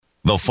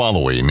The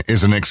following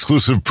is an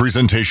exclusive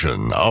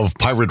presentation of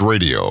Pirate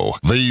Radio,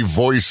 the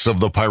voice of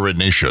the pirate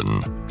nation.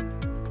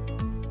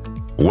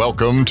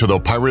 Welcome to the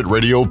Pirate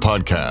Radio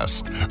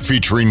Podcast,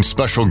 featuring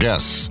special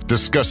guests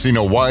discussing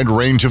a wide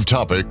range of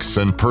topics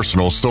and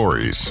personal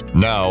stories.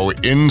 Now,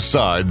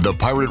 inside the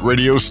Pirate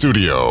Radio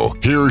studio,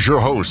 here's your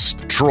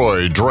host,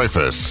 Troy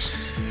Dreyfus.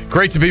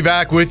 Great to be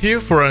back with you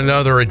for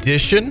another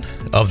edition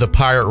of the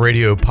Pirate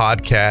Radio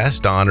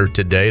Podcast. Honored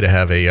today to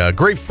have a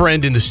great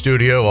friend in the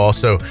studio,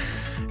 also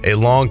a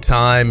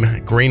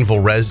longtime Greenville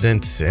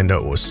resident, and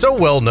was so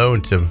well known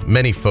to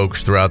many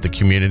folks throughout the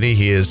community.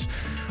 He is,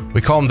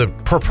 we call him the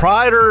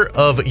proprietor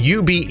of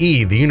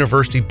UBE, the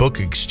University Book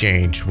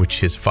Exchange, which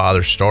his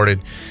father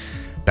started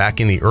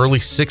back in the early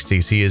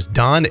 60s. He is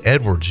Don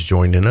Edwards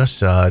joining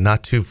us.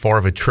 Not too far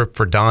of a trip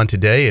for Don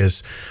today,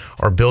 as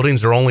our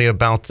buildings are only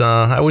about,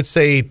 I would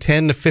say,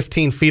 10 to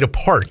 15 feet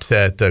apart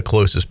at the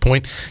closest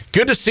point.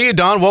 Good to see you,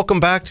 Don. Welcome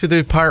back to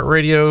the Pirate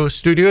Radio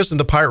studios and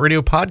the Pirate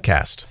Radio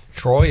Podcast.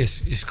 Troy,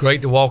 it's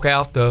great to walk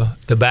out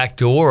the back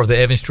door of the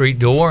Evans Street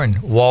door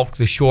and walk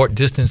the short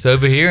distance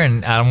over here,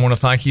 and I want to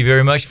thank you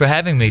very much for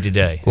having me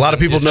today. A lot of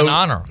people it's know, an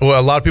honor.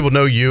 Well, a lot of people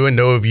know you and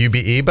know of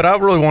UBE, but I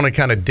really want to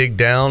kind of dig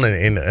down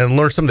and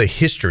learn some of the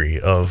history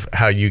of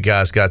how you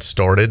guys got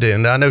started.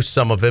 And I know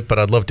some of it, but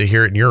I'd love to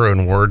hear it in your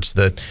own words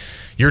that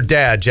your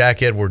dad,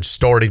 Jack Edwards,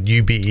 started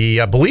UBE,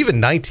 I believe, in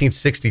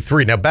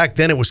 1963. Now, back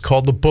then it was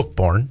called the Book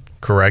Barn,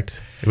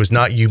 correct? It was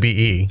not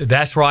UBE.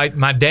 That's right.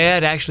 My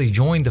dad actually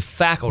joined the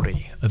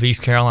faculty of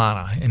East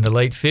Carolina in the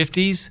late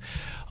 50s,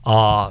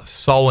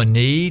 saw a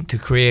need to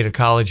create a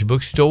college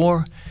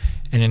bookstore,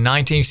 and in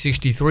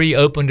 1963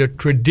 opened a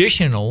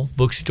traditional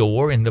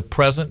bookstore in the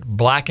present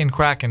Black and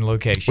Kraken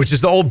location. Which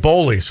is the old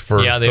Bowleys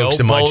for folks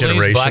in my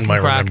generation. Black and might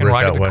Kraken, remember it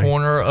right that at the way.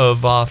 corner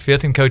of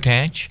 5th and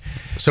Cotanche.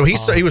 So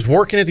he was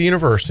working at the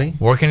university.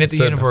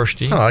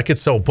 University. Oh, I could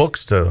sell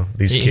books to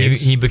these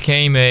kids. He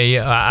became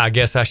I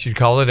guess I should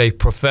call it a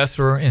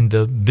professor in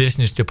the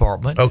business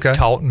department. Okay.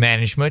 Taught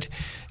management.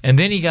 And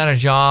then he got a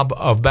job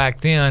of back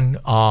then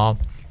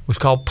was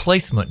called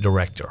placement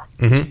director.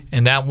 Mm-hmm.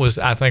 And that was,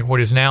 I think,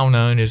 what is now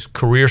known as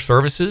career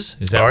services.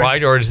 Is that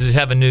right? Or does it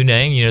have a new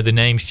name? You know, the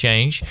names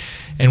change.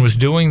 And was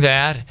doing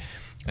that.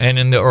 And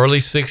in the early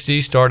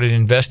 60s, started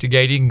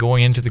investigating,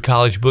 going into the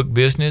college book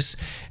business,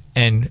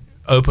 and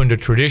opened a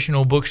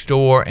traditional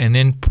bookstore, and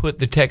then put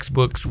the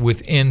textbooks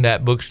within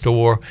that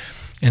bookstore.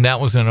 And that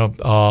was in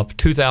a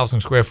 2,000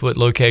 square foot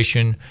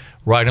location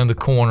right on the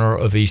corner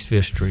of East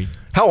 5th Street.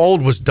 How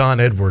old was Don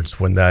Edwards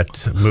when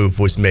that move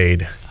was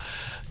made?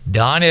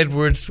 Don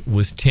Edwards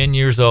was 10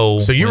 years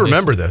old. So you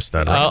remember this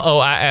then,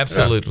 right?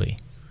 Absolutely. Yeah.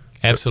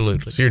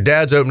 Absolutely. So your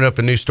dad's opening up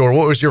a new store.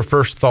 What was your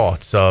first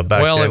thoughts back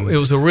then? Well, it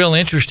was a real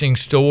interesting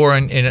store,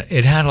 and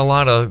it had a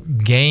lot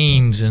of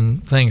games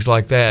and things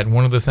like that.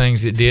 One of the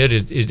things it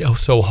did, it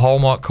sold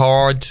Hallmark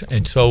cards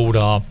and sold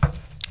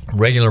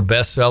regular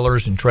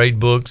bestsellers and trade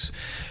books,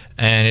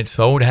 and it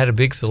had a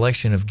big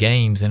selection of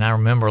games. And I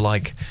remember,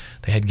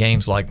 they had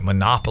games like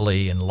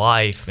Monopoly and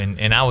Life,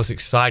 and I was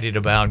excited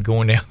about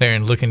going down there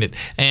and looking at,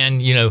 and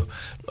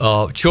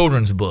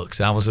children's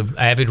books. I was an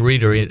avid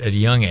reader at a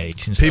young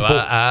age, and so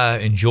I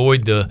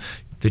enjoyed the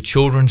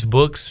children's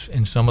books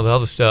and some of the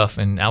other stuff,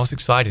 and I was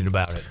excited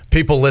about it.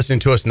 People listening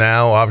to us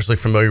now, obviously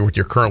familiar with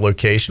your current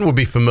location, will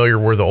be familiar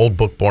where the old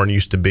Book Barn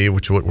used to be,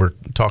 which is what we're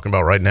talking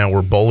about right now,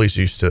 where Bowleys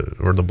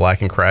where the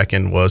Black and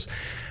Kraken was.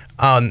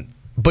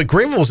 But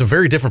Greenville was a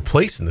very different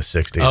place in the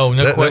 60s. Oh,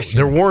 no question.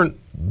 There weren't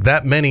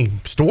that many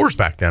stores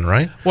back then,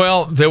 right?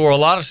 Well, there were a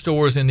lot of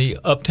stores in the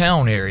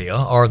uptown area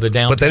or the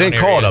downtown area. But they didn't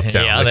call it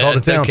uptown. Yeah, they called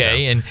it downtown.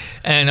 Okay.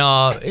 And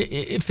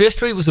 5th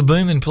Street was a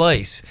booming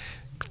place.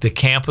 The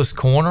Campus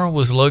Corner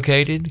was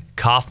located.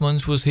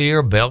 Kaufman's was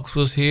here. Belk's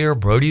was here.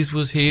 Brody's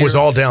was here. It was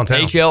all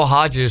downtown. H.L.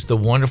 Hodges, the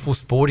wonderful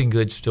sporting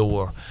goods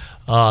store.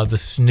 The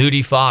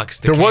Snooty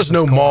Fox. There was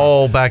no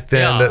mall back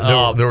then.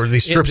 Yeah, there were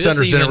these strip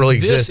centers didn't really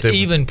exist. This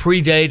even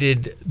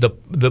predated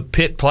the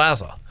Pitt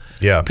Plaza.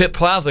 Yeah. Pitt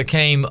Plaza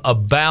came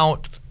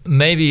about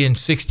maybe in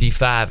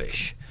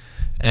 65-ish.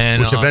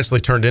 Which eventually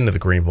turned into the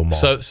Greenville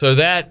Mall. So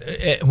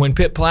that when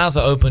Pitt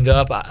Plaza opened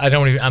up, I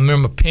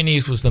remember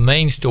Penny's was the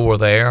main store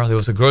there. There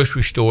was a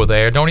grocery store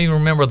there. I don't even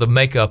remember the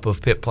makeup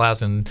of Pitt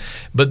Plaza,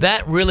 but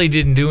that really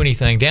didn't do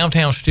anything.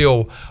 Downtown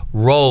still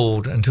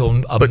rolled until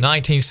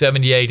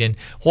 1978, and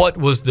what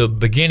was the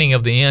beginning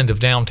of the end of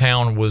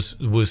downtown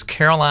was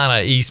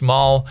Carolina East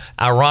Mall,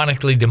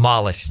 ironically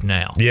demolished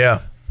now. Yeah.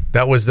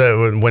 That was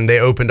when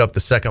they opened up the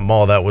second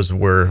mall. That was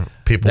where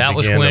people began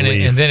to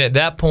leave. And then at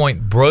that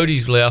point,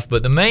 Brody's left.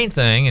 But the main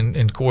thing, and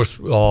of course,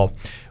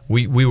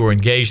 we were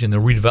engaged in the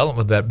redevelopment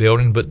of that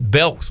building, but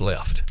Belk's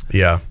left.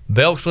 Yeah.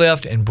 Belk's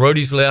left, and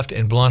Brody's left,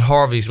 and Blunt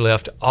Harvey's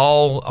left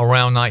all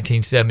around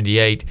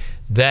 1978.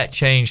 That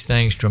changed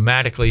things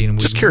dramatically. And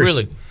just curious,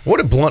 what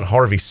did Blunt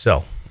Harvey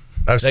sell?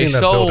 I've seen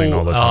that building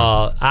all the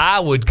time. I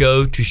would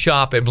go to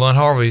shop at Blunt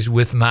Harvey's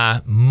with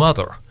my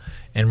mother,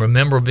 and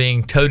remember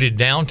being toted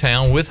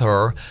downtown with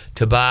her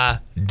to buy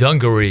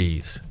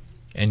dungarees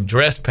and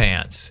dress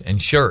pants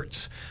and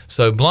shirts.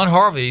 So Blunt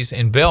Harvey's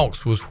in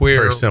Belks was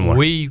where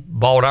we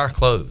bought our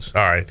clothes.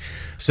 All right.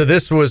 So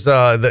this was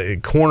the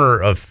corner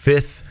of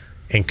 5th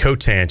and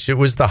Cotanche. It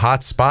was the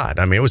hot spot.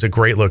 I mean, it was a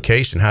great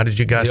location. How did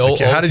you guys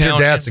how did your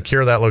dad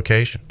secure that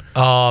location?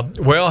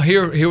 Well,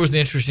 here was the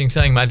interesting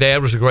thing. My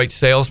dad was a great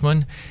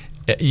salesman.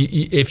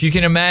 If you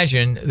can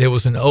imagine, there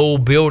was an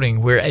old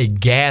building where a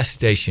gas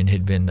station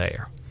had been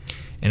there.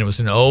 And it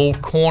was an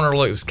old corner,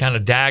 it was kind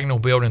of diagonal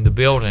building the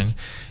building.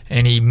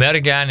 And he met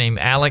a guy named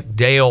Alec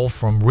Dale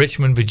from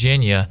Richmond,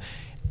 Virginia,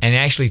 and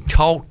actually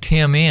talked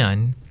him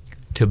in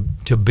to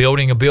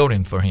building a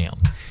building for him.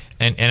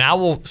 And I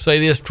will say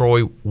this,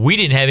 Troy, we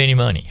didn't have any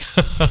money.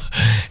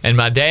 And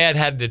my dad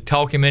had to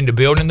talk him into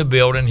building the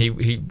building.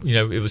 He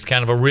it was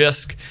kind of a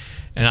risk.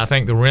 And I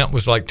think the rent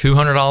was like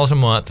 $200 a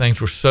month.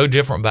 Things were so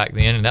different back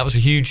then, and that was a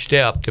huge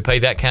step to pay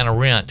that kind of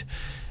rent.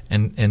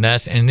 And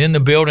then the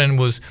building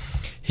was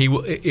he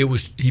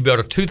built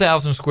a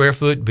 2,000 square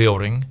foot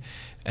building.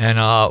 And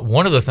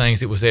one of the things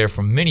that was there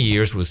for many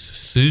years was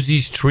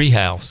Susie's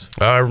Treehouse.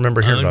 I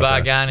remember hearing about that. Owned by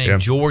a guy named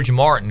George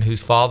Martin,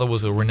 whose father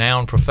was a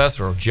renowned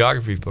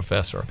geography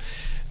professor.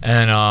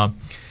 And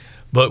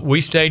but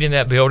we stayed in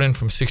that building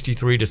from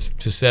 63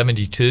 to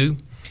 72,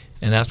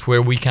 and that's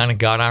where we kind of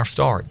got our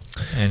start.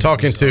 And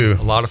talking to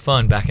a lot of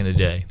fun back in the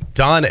day.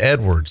 Don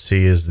Edwards,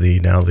 he is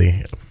now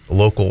the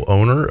local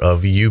owner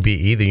of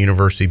UBE, the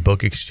University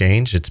Book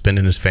Exchange. It's been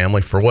in his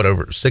family for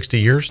over 60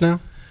 years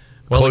now?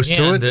 Well, close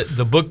again, to it?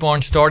 The Book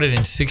Barn started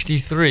in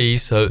 63,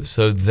 so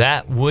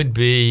that would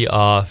be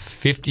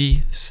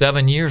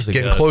 57 years ago.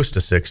 Getting close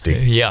to 60.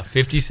 Yeah,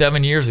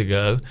 57 years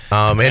ago.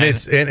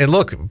 And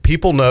look,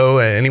 people know,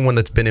 anyone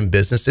that's been in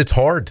business, it's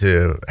hard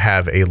to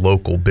have a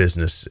local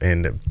business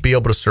and be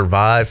able to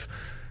survive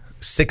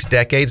 6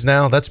 decades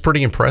now. That's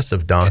pretty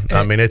impressive, Don.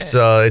 I mean, it's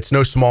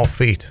no small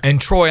feat.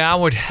 And Troy, I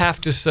would have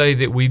to say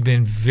that we've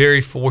been very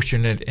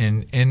fortunate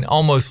and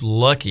almost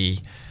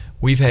lucky.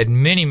 We've had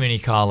many, many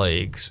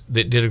colleagues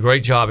that did a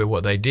great job at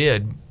what they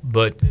did,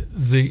 but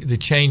the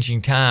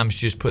changing times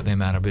just put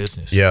them out of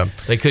business. Yeah.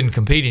 They couldn't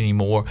compete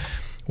anymore.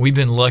 We've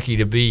been lucky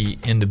to be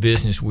in the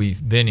business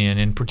we've been in,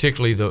 and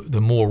particularly the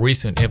more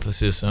recent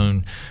emphasis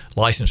on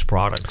licensed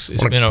products.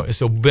 It's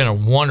been a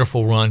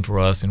wonderful run for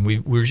us, and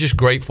we're just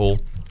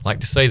grateful, like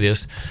to say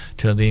this,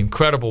 to the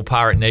incredible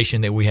Pirate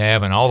Nation that we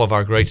have and all of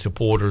our great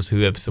supporters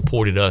who have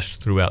supported us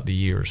throughout the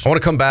years. I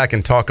want to come back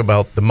and talk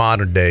about the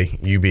modern day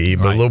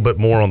UBE, but a little bit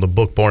more on the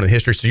Book Barn and the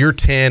history. So you're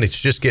 10, it's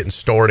just getting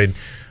started.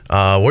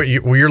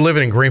 You're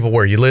living in Greenville.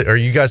 Where are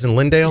you guys in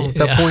Lindale at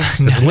that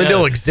point? Does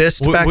Lindale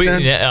exist back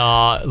then?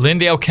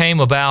 Lindale came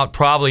about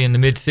probably in the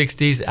mid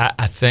 '60s,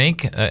 I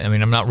think. I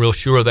mean, I'm not real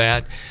sure of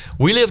that.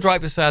 We lived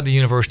right beside the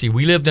university.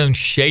 We lived on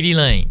Shady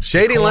Lane.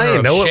 Shady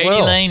Lane, know it well.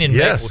 Shady Lane in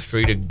Maple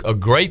Street, a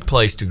great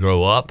place to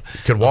grow up.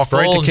 Could walk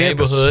right to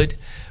campus. Neighborhood.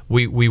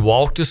 We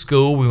walked to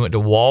school. We went to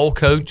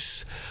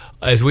Walcoats,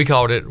 as we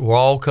called it,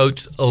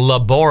 Walcoats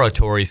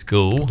Laboratory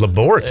School.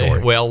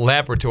 Laboratory?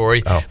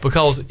 Laboratory,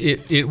 because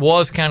it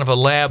was kind of a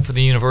lab for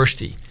the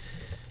university.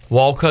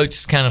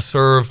 Walcoats kind of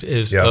served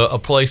as a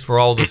place for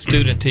all the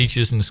student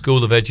teachers in the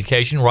School of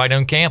Education right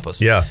on campus.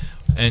 Yeah.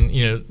 And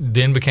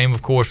then became,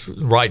 of course,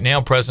 right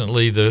now,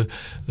 presently the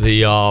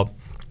what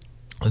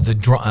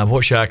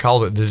should I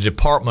call it? The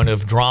Department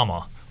of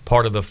Drama,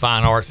 part of the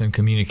Fine Arts and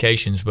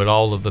Communications, but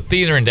all of the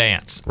theater and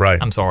dance. Right.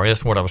 I'm sorry,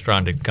 that's what I was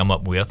trying to come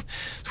up with.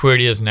 It's where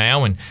it is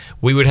now, and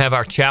we would have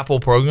our chapel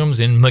programs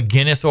in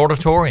McGinnis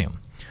Auditorium.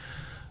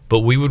 But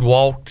we would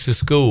walk to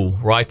school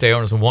right there, and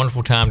it was a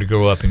wonderful time to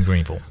grow up in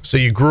Greenville. So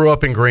you grew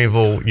up in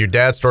Greenville. Your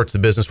dad starts the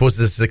business. Was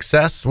it a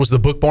success? Was the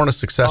Book Barn a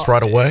success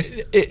right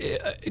away?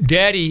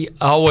 Daddy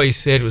always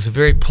said it was a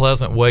very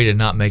pleasant way to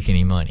not make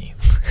any money.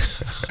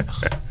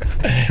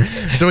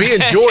 So he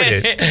enjoyed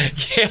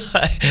it.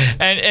 Yeah,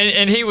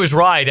 and he was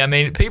right. I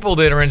mean, people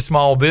that are in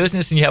small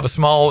business and you have a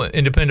small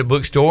independent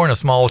bookstore in a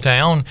small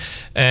town,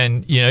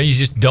 and you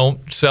just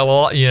don't sell a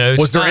lot.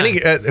 Was there any?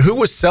 Who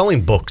was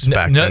selling books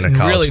back then? To college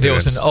really,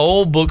 students? There was an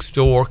old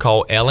bookstore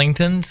called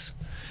Ellington's.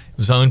 It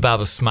was owned by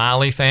the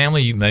Smiley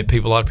family.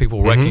 A lot of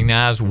people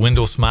recognize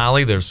Wendell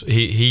Smiley.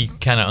 He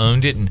kind of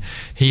owned it, and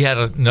he had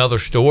another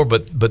store,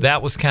 but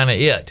that was kind of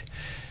it.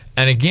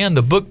 And again,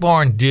 the Book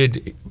Barn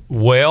did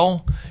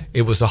well.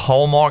 It was a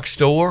Hallmark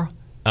store.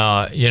 We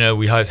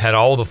had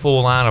all the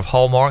full line of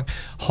Hallmark.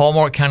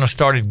 Hallmark kind of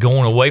started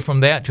going away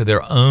from that to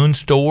their own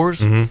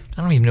stores. I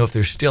don't even know if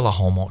there's still a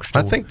Hallmark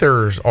store. I think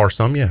there are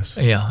some, yes.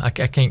 Yeah, I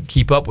can't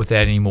keep up with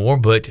that anymore.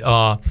 But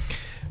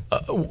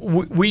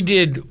we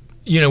did,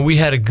 we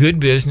had a good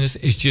business.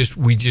 It's just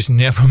we just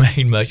never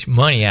made much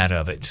money out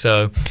of it.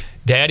 So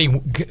Daddy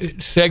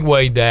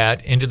segued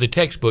that into the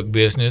textbook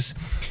business.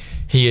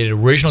 He had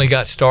originally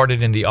got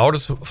started in the auto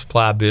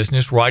supply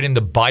business right in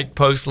the Bike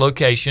Post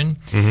location.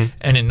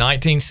 And in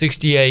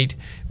 1968,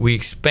 we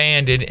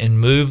expanded and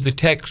moved the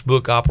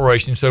textbook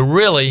operation. So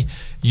really,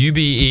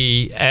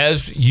 UBE,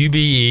 as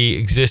UBE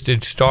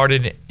existed,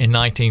 started in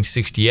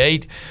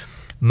 1968.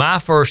 My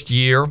first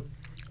year,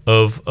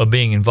 of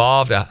being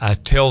involved. I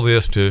tell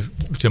this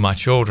to my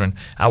children.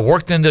 I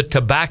worked in the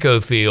tobacco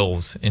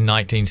fields in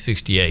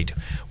 1968.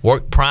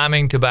 Worked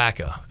priming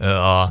tobacco.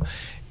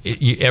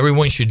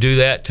 Everyone should do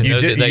that. You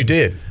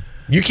did.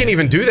 You can't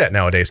even do that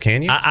nowadays,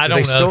 can you? I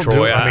don't know,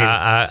 Troy.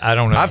 I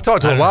don't know. I've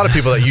talked to a lot of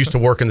people that used to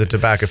work in the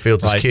tobacco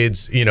fields as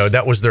kids.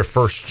 That was their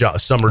first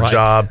summer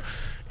job.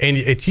 And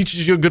it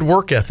teaches you a good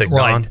work ethic,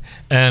 Don.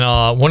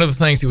 And one of the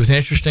things that was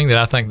interesting that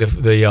I think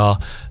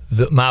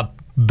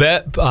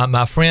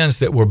my friends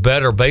that were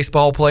better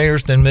baseball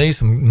players than me,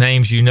 some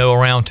names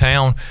around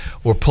town,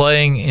 were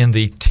playing in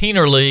the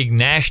Teener League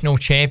National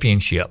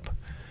Championship.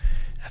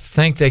 I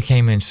think they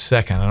came in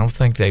second. I don't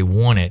think they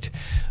won it.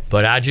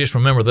 But I just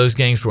remember those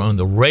games were on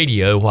the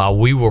radio while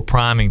we were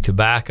priming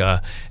tobacco,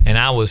 and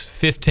I was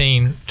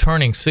 15,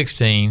 turning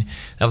 16.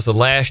 That was the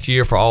last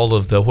year for all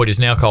of what is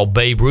now called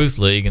Babe Ruth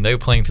League, and they were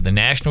playing for the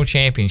national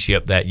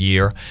championship that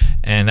year,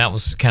 and that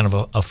was kind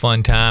of a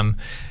fun time.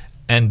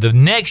 And the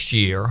next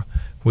year,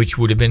 which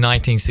would have been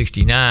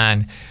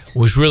 1969,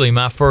 was really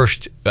my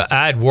first.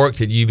 I had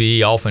worked at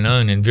UBE off and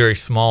on in very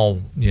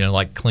small,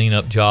 like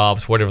cleanup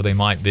jobs, whatever they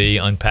might be,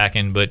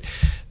 unpacking. But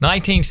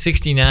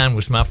 1969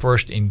 was my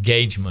first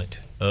engagement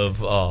of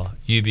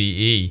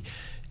UBE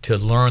to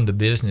learn the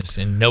business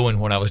and knowing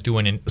what I was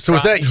doing. And so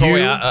was that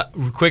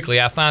Troy,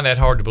 I find that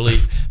hard to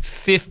believe.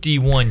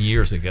 51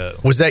 years ago.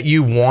 Was that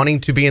you wanting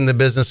to be in the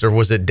business, or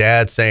was it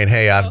Dad saying,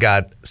 "Hey, I've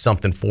got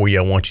something for you.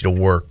 I want you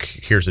to work.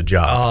 Here's a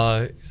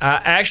job"?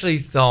 I actually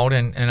thought,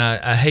 and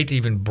I hate to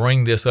even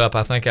bring this up.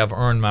 I think I've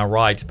earned my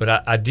rights,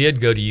 but I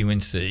did go to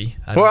UNC.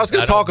 I was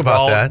going to talk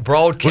about that.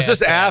 Broadcast.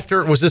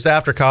 Was this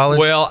after college?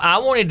 Well, I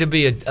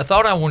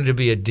thought I wanted to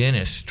be a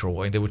dentist,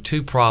 Troy. There were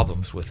two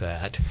problems with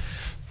that.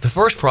 The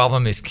first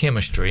problem is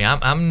chemistry.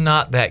 I'm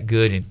not that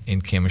good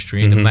in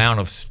chemistry and the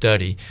amount of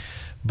study,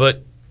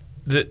 but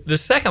the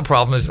second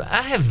problem is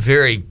I have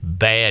very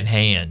bad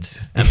hands.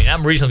 I mean,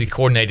 I'm a reasonably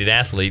coordinated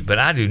athlete, but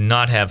I do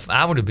not have.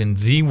 I would have been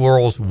the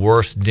world's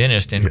worst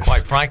dentist, and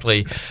quite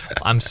frankly,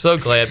 I'm so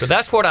glad. But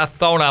that's what I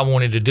thought I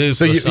wanted to do.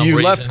 So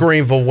you left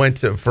Greenville,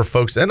 for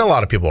folks, and a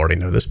lot of people already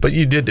know this, but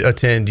you did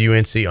attend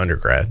UNC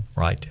undergrad,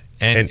 right?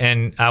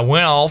 And I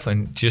went off,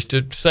 and just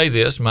to say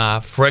this,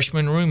 my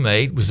freshman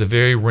roommate was the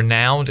very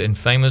renowned and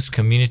famous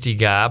community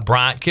guy,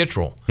 Bryant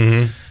Kittrell.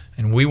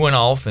 And we went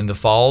off in the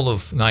fall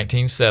of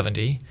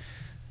 1970,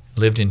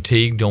 lived in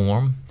Teague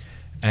dorm.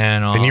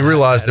 And you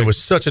realized it was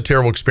such a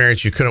terrible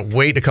experience, you couldn't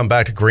wait to come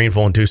back to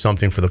Greenville and do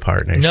something for the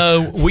Pirate Nation.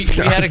 No, we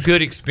had a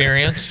good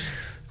experience.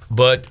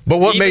 But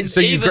what made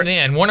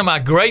then, one of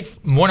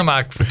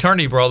my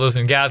fraternity brothers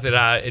and guys that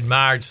I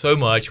admired so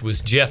much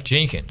was Jeff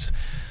Jenkins,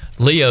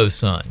 Leo's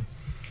son.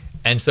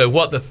 And so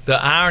what the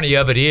irony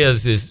of it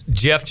is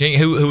Jeff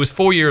Jenkins, who was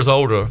 4 years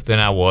older than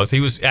I was, he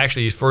was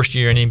actually his first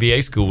year in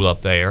NBA school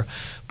up there,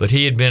 but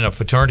he had been a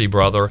fraternity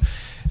brother.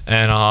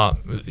 And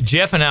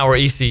Jeff and I were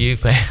ECU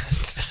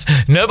fans.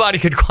 Nobody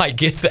could quite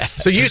get that.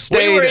 So you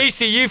stayed. We were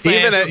ECU fans.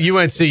 Even at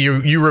UNC,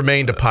 you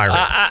remained a Pirate.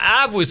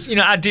 I was,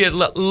 I did.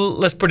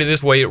 Let's put it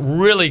this way: it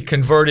really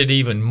converted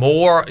even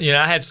more.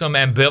 I had some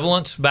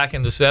ambivalence back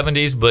in the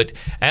 '70s, but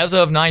as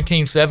of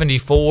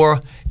 1974,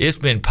 it's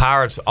been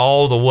Pirates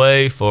all the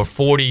way for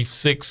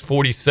 46,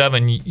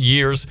 47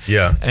 years.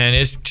 Yeah, and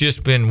it's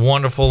just been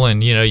wonderful.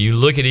 And you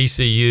look at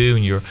ECU,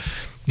 and you're.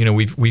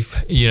 We've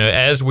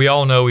as we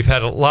all know, we've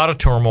had a lot of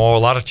turmoil, a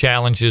lot of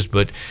challenges,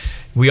 but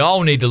we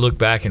all need to look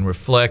back and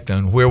reflect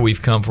on where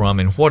we've come from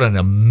and what an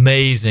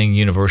amazing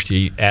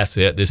university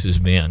asset this has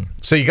been.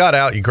 So you got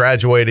out, you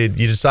graduated,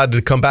 you decided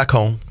to come back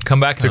home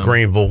to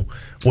Greenville.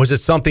 Was it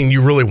something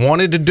you really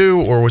wanted to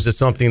do, or was it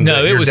something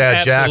that your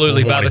dad Jack wanted you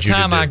to do? No, it was absolutely. By the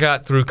time I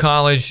got through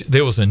college,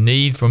 there was a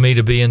need for me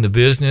to be in the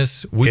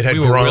business. We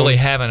were really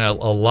having a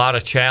lot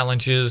of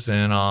challenges,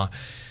 and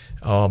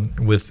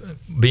with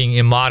being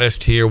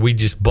immodest here, we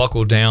just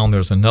buckled down.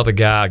 There's another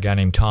guy, a guy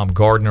named Tom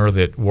Gardner,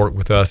 that worked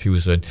with us. Who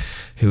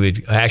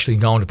had actually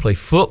gone to play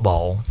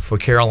football for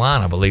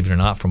Carolina, believe it or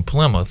not, from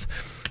Plymouth.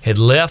 Had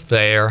left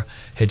there,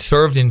 had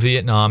served in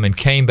Vietnam, and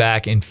came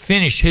back and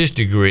finished his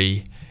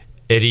degree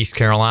at East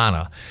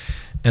Carolina.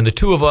 And the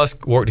two of us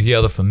worked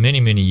together for many,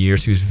 many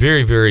years. He was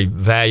very, very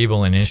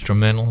valuable and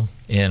instrumental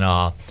in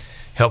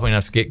helping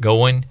us get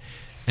going.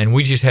 And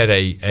we just had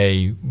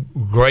a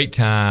great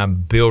time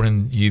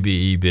building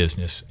UBE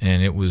business,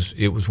 and it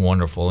was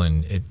wonderful,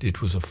 and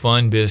it was a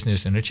fun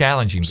business and a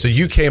challenging business. So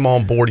you came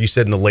on board, you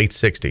said, in the late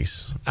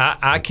 60s.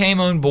 I came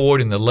on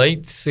board in the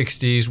late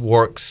 60s,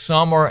 worked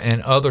summer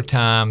and other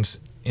times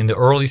in the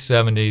early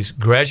 70s,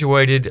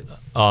 graduated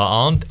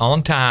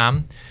on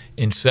time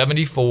in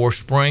 74,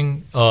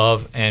 spring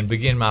of, and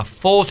began my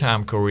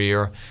full-time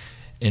career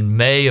in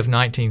May of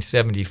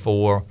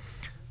 1974.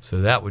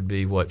 So that would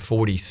be,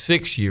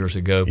 46 years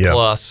ago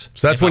plus.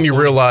 So that's when you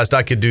realized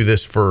I could do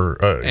this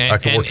I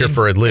could work here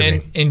for a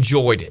living. And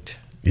enjoyed it.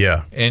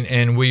 Yeah.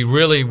 And we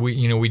really,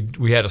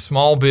 we had a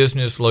small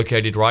business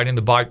located right in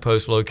the Bike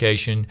Post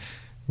location.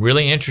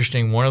 Really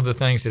interesting. One of the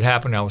things that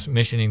happened, I was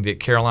mentioning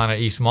that Carolina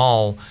East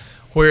Mall,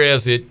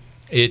 whereas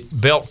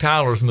Belk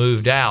Tyler's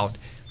moved out,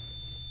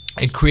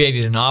 it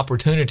created an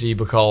opportunity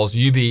because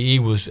UBE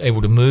was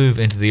able to move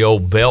into the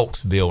old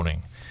Belks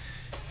building.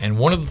 And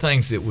one of the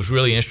things that was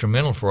really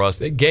instrumental for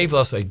us, it gave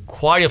us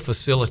quite a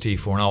facility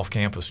for an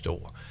off-campus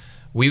store.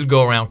 We would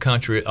go around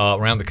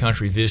the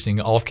country visiting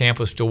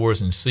off-campus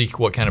stores and see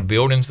what kind of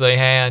buildings they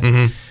had.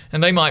 Mm-hmm.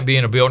 And they might be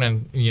in a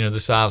building, the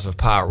size of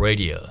Pirate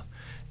Radio.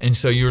 And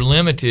so you're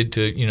limited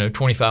to,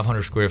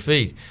 2,500 square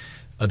feet.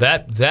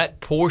 That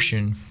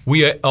portion,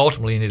 we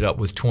ultimately ended up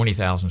with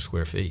 20,000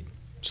 square feet.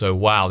 So,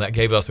 wow, that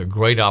gave us a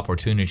great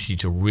opportunity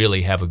to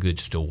really have a good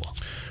store.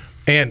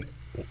 And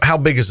how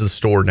big is the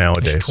store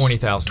nowadays? It's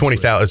 20,000.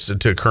 20,000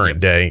 to current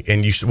day.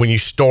 And when you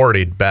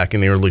started back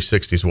in the early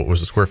 60s, what was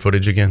the square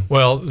footage again?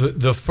 Well,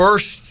 the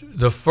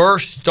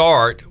first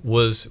start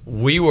was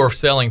we were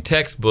selling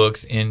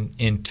textbooks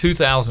in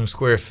 2,000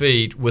 square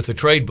feet with a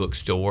trade book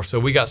store. So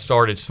we got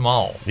started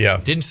small. Yeah.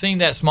 Didn't seem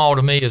that small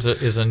to me as a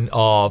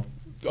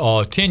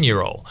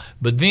 10-year-old.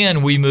 But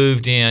then we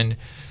moved in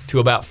to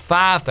about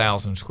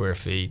 5,000 square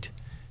feet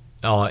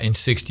in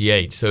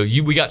 '68. So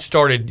UBE got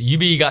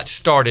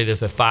started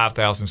as a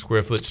 5,000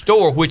 square foot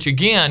store, which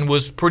again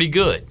was pretty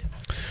good.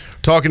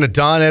 Talking to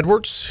Don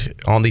Edwards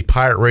on the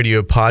Pirate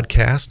Radio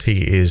podcast.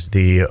 He is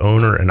the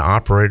owner and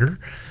operator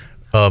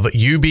of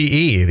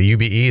UBE. The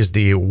UBE is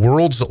the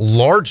world's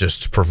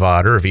largest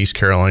provider of East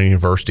Carolina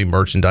University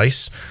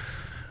merchandise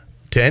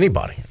to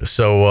anybody.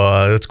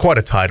 So it's quite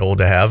a title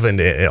to have, and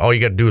all you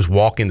got to do is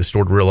walk in the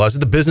store to realize that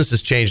the business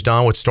has changed.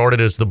 Don, what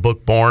started as the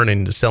book barn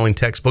and selling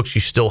textbooks,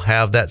 you still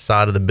have that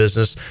side of the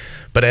business.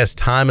 But as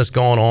time has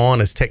gone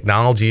on, as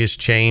technology has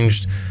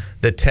changed,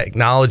 the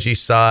technology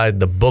side,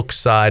 the book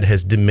side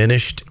has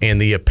diminished, and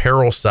the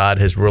apparel side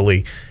has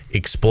really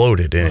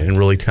exploded and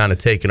really kind of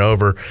taken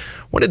over.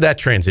 When did that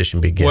transition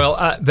begin?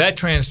 Well, that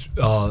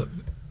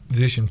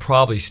transition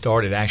probably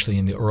started actually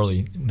in the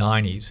early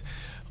 90s.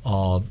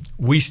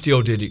 We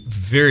still did it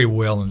very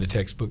well in the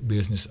textbook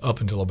business up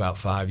until about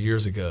 5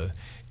 years ago.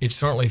 It's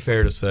certainly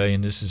fair to say,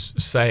 and this is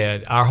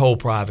sad, our whole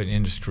private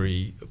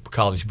industry,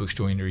 college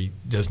bookstore industry,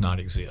 does not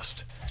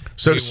exist.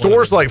 So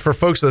stores like, for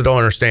folks that don't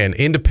understand,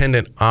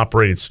 independent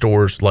operated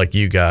stores like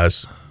you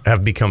guys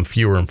have become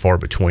fewer and far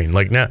between.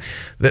 Like now,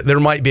 there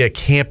might be a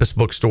campus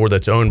bookstore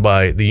that's owned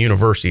by the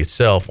university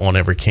itself on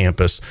every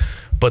campus,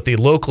 but the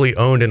locally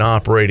owned and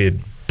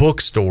operated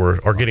bookstore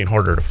are getting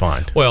harder to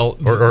find. Well,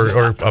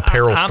 or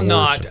apparel stores. I'm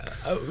not,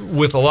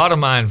 with a lot of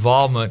my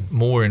involvement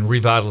more in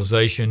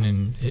revitalization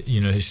and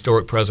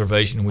historic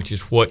preservation, which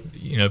is what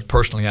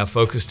personally I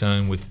focused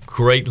on with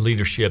great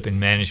leadership and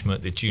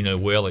management that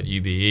well at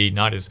UBE,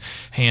 not as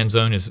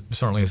hands-on as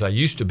certainly as I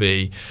used to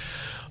be.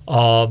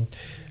 I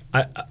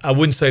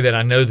wouldn't say that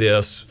I know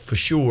this for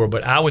sure,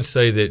 but I would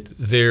say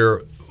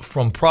that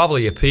from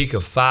probably a peak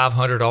of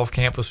 500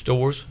 off-campus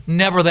stores,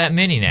 never that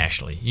many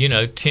nationally.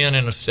 10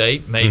 in a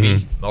state,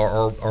 maybe,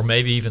 or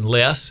maybe even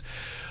less.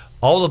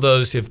 All of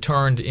those have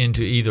turned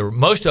into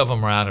most of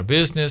them are out of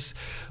business,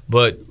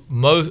 but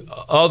most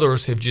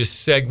others have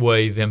just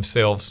segued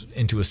themselves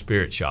into a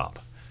spirit shop.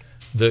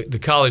 The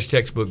college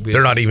textbook business.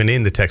 They're not even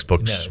in the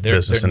textbooks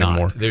business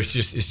anymore. Not.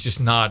 It's just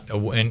not,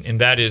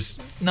 and that is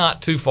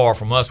not too far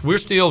from us. We're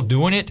still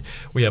doing it.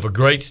 We have a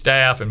great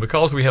staff, and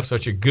because we have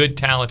such a good,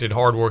 talented,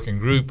 hardworking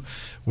group,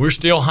 we're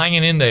still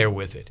hanging in there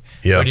with it.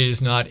 Yeah. But it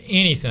is not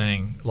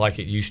anything like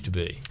it used to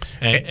be.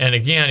 And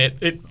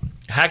again,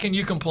 how can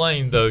you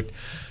complain, though,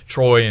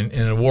 Troy,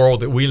 in a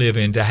world that we live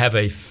in, to have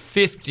a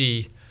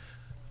 50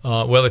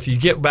 if you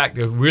get back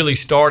to really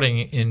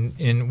starting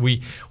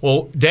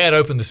Dad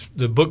opened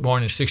the book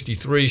barn in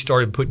 '63,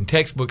 started putting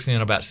textbooks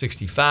in about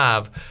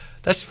 '65.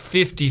 That's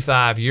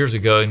 55 years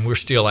ago, and we're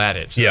still at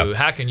it. So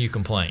how can you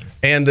complain?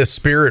 And the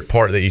spirit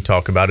part that you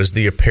talk about is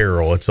the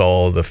apparel. It's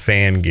all the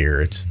fan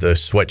gear. It's the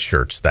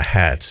sweatshirts, the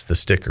hats, the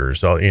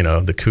stickers, all,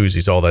 the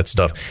koozies, all that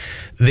stuff.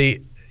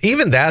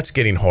 Even that's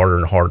getting harder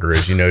and harder,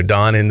 as you know,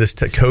 Don, in this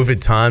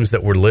COVID times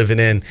that we're living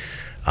in.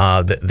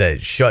 That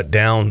shut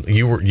down.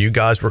 You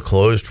guys were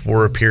closed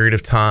for a period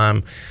of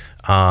time.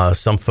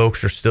 Some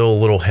folks are still a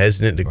little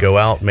hesitant to go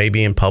out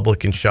maybe in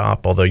public and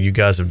shop, although you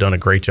guys have done a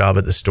great job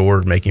at the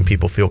store making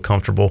people feel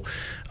comfortable.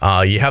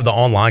 You have the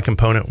online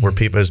component where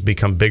people has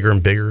become bigger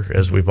and bigger,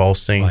 as we've all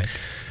seen. Right.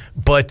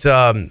 But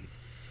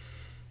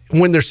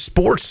when there's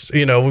sports,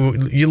 you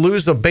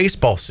lose a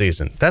baseball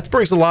season. That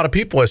brings a lot of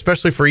people,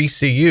 especially for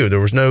ECU. There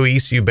was no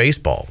ECU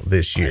baseball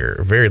this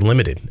year, very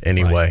limited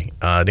anyway.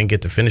 Right. Didn't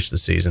get to finish the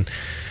season.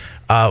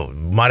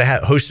 Might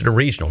have hosted a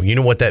regional. You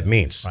know what that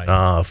means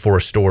for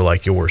a store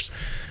like yours.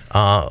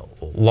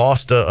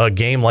 Lost a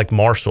game like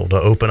Marshall to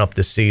open up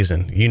this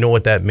season. You know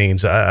what that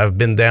means. I've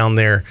been down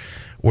there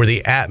where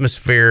the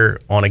atmosphere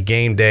on a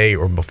game day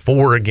or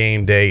before a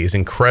game day is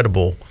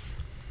incredible.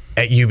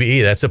 At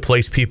UBE, that's a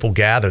place people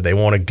gather. They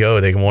want to go.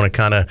 They want to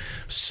kind of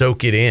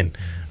soak it in.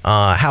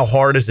 How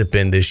hard has it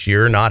been this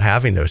year not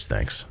having those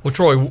things? Well,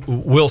 Troy,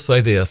 we'll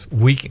say this.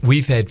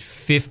 We've had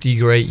 50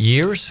 great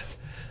years,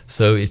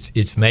 so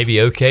it's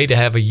maybe okay to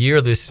have a year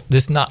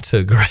this not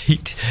so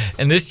great.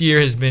 And this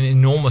year has been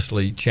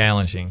enormously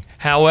challenging.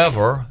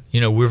 However,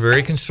 we're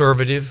very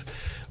conservative.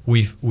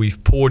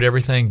 we've poured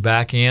everything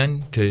back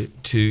in to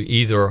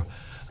either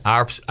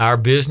our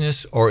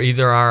business or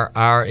either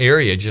our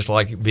area, just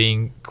like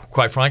being,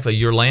 quite frankly,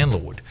 your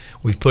landlord.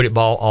 We've put it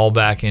all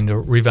back into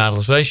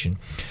revitalization.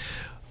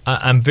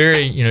 I'm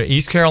very,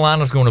 East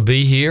Carolina's going to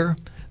be here.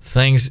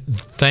 Things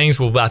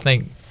will, I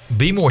think,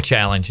 be more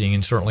challenging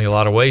in certainly a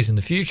lot of ways in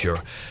the future.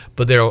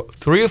 But there are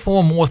 3 or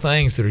 4 more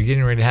things that are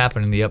getting ready to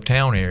happen in the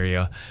Uptown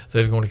area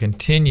that are going to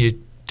continue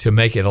to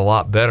make it a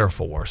lot better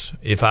for us.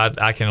 If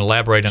I can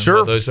elaborate on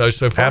Sure. those. So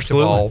first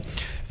Absolutely. of all,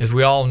 as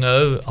we all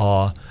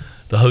know,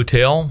 the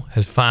hotel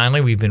has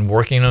we've been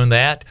working on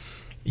that.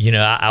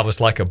 I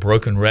was like a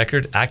broken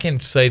record. I can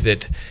say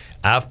that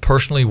I've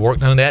personally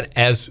worked on that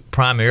as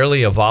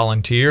primarily a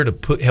volunteer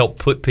to help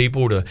put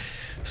people to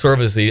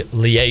serve as the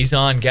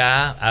liaison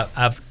guy.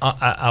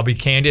 I'll be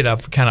candid.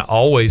 I've kind of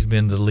always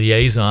been the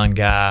liaison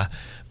guy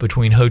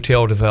between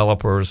hotel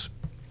developers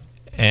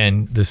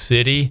and the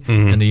city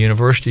and the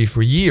university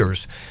for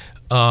years,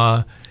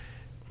 and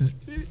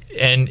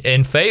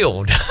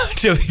failed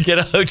to get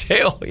a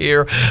hotel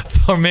here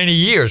for many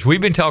years.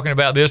 We've been talking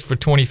about this for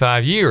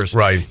 25 years.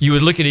 Right. You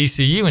would look at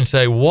ECU and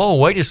say, whoa,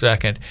 wait a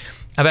second.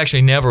 I've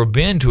actually never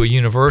been to a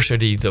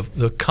university,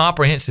 the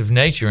comprehensive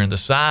nature and the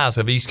size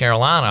of East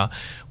Carolina,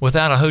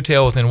 without a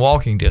hotel within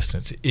walking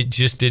distance. It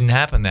just didn't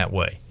happen that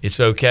way. It's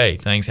okay.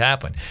 Things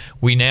happen.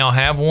 We now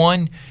have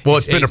one. Well,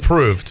 it's been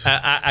approved.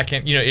 I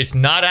can, it's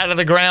not out of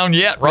the ground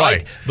yet,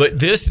 right? But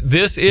this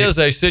is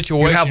a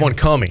situation. You have one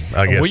coming,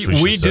 I guess.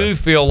 We do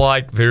feel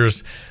like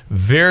there's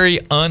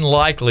very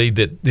unlikely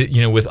that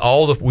with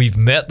we've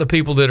met the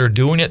people that are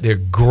doing it. They're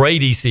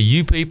great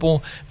ECU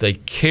people. They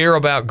care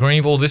about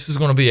Greenville. This is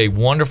going to be a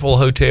wonderful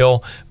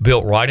hotel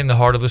built right in the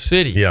heart of the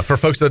city. Yeah, for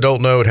folks that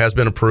don't know, it has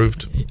been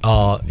approved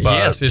by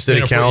yes, it's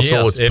City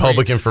Council. Yes, it's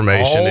public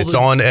information. It's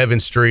on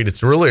Evans Street.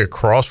 It's really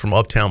across from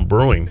Uptown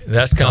Brewing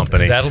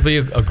Company. That'll be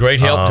a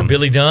great help to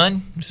Billy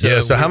Dunn.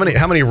 So how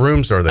many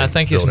rooms are they? I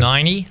think building? it's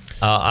 90.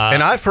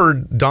 And I've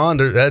heard, Don,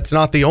 that's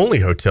not the only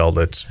hotel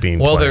that's being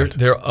planned. Well,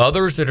 there are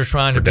others that are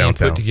trying to be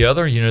put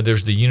together.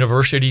 There's the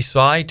university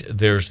site,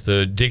 there's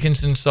the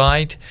Dickinson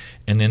site,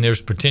 and then there's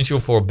potential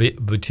for a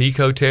boutique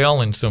hotel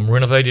and some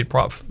renovated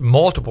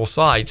multiple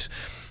sites.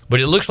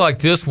 But it looks like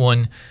this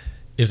one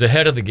is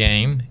ahead of the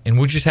game, and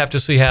we'll just have to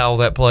see how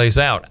that plays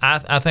out.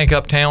 I think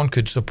Uptown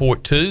could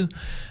support 2.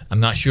 I'm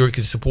not sure it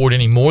could support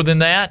any more than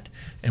that.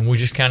 And we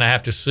just kind of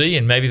have to see,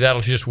 and maybe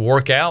that'll just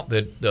work out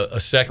that a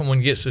second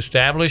one gets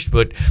established.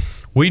 But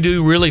we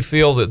do really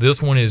feel that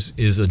this one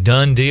is a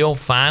done deal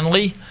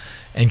finally,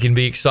 and can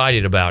be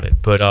excited about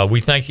it. But we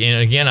think, and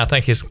again, I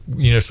think it's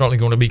certainly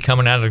going to be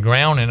coming out of the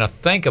ground in I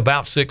think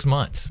about 6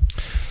 months.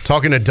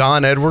 Talking to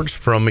Don Edwards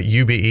from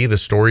UBE, the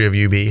story of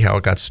UBE, how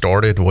it got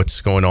started, what's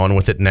going on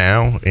with it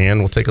now, and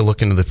we'll take a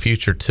look into the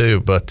future too.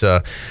 But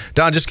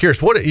Don, just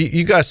curious, what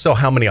you guys sell?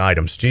 How many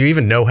items? Do you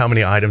even know how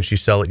many items you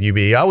sell at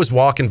UBE? I was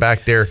walking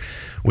back there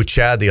with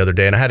Chad the other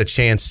day, and I had a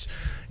chance.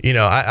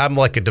 I'm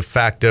like a de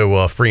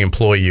facto free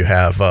employee you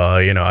have.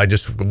 I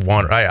just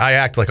I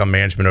act like I'm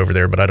management over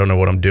there, but I don't know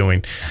what I'm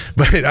doing.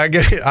 But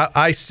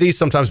I see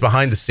sometimes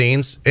behind the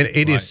scenes, and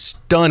it is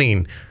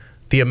stunning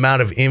the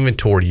amount of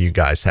inventory you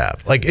guys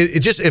have. Like it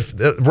just, if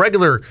the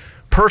regular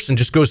person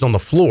just goes on the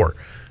floor,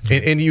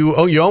 and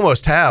you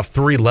almost have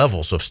 3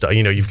 levels of stuff.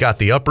 You've got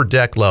the upper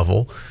deck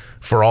level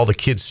for all the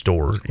kids'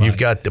 store. Right. You've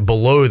got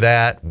below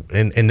that,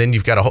 and then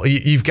you've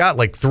got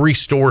like 3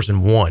 stores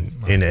in one,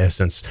 in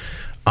essence.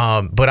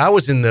 But I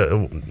was in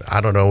I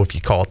don't know if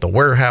you call it the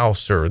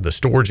warehouse or the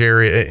storage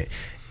area,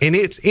 and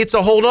it's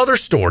a whole other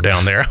store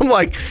down there. I'm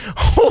like,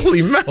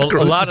 holy mackerel.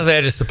 Well, a lot of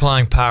that is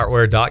supplying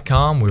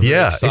pirateware.com. We're really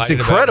excited it's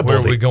incredible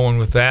about where we're going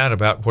with that,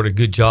 about what a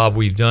good job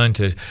we've done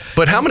to.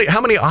 But how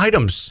many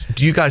items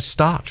do you guys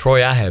stock?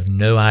 Troy, I have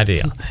no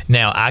idea.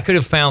 Now, I could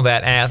have found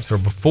that answer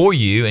before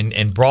you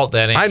and brought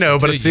that answer. I know,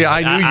 but see,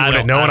 I knew you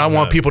wouldn't know, and I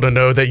want people to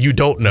know that you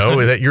don't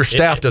know, that your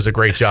staff does a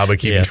great job of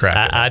keeping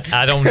track of it.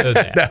 I don't know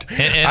that.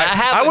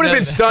 I would have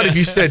been stunned if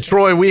you said,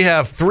 Troy, we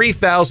have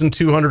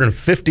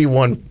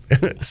 3,251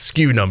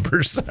 SKU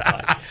numbers.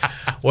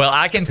 Well,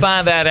 I can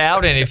find that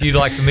out, and if you'd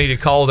like for me to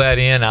call that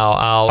in,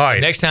 I'll right.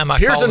 Next time I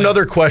Here's call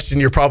another question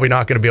you're probably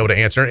not going to be able to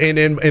answer. And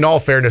in all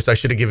fairness, I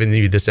should have given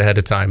you this ahead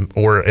of time,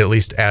 or at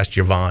least asked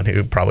Yvonne,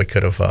 who probably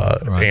could have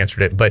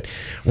answered it. But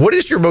what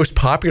is your most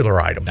popular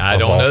item? I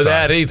don't know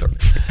that either.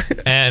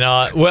 And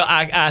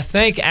I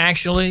think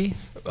actually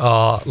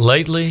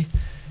lately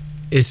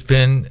it's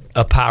been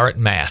a pirate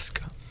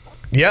mask.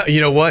 Yeah, you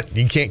know what?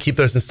 You can't keep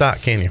those in stock,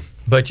 can you?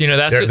 But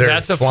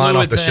that's a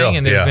fluid thing, shelf.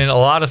 and there's been a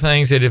lot of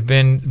things that have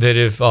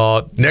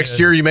next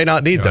year you may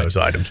not need those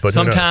items, but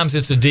sometimes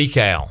it's a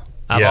decal.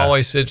 I've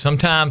always said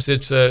sometimes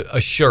it's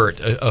a shirt,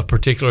 a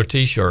particular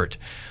T-shirt.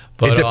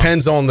 It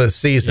depends on the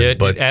season,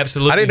 but it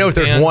absolutely I didn't know if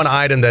there's depends. one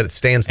item that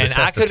stands the And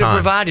test I of could have time.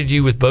 provided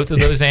you with both of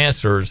those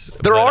answers.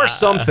 There are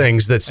some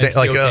things that stand,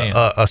 like still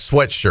a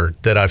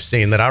sweatshirt that I've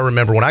seen that I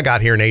remember when I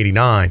got here in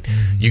 '89,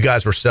 you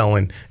guys were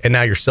selling, and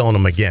now you're selling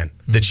them again.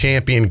 The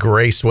Champion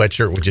gray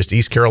sweatshirt with just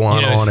East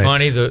Carolina on it. It's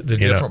funny, the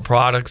different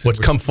products. What's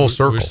come full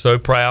circle. We're so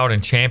proud,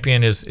 and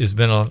Champion has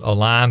been a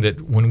line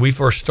that when we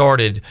first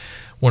started,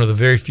 one of the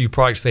very few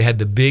products, they had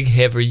the big,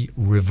 heavy,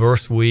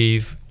 reverse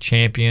weave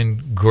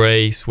Champion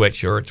gray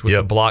sweatshirts with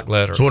the block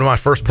letters. It's one of my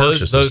first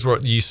purchases. Those were,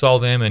 you saw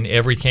them in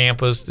every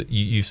campus.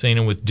 You've seen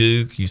them with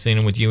Duke. You've seen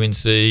them with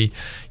UNC.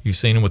 You've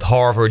seen them with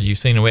Harvard. You've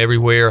seen them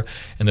everywhere.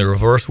 And the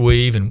reverse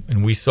weave,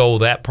 and we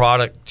sold that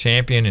product,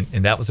 Champion,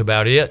 and that was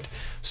about it.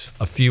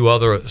 A few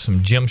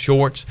some gym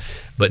shorts.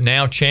 But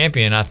now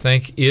Champion, I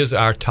think, is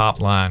our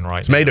top line right now.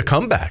 It's made a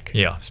comeback.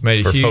 Yeah, it's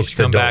made a huge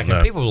comeback.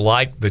 And people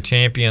like the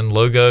Champion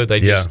logo. They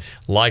just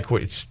like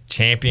what it's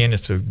Champion.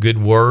 It's a good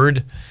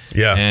word.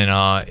 Yeah.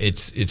 And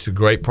it's a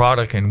great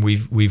product, and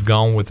we've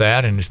gone with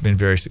that, and it's been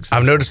very successful.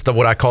 I've noticed that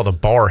what I call the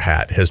bar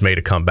hat has made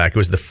a comeback. It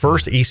was the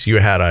first ECU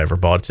hat I ever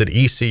bought. It said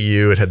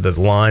ECU. It had the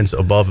lines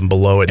above and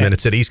below it, and then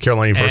it said East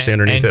Carolina University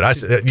underneath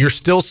it. You're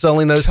still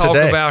selling those today.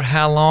 Talk about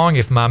how long,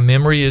 if my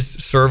memory is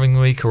serving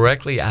me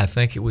correctly, I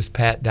think it was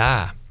Pat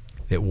Dye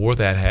that wore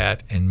that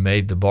hat and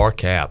made the bar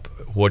cap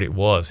what it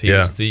was.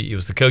 It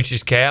was the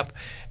coach's cap,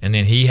 and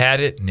then he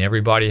had it, and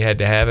everybody had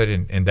to have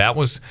it, and that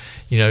was,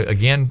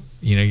 again,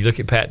 you look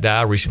at Pat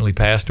Dye, recently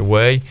passed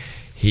away.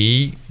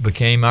 He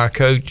became our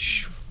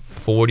coach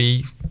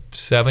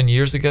 47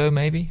 years ago,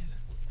 maybe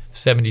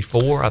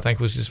 74, I think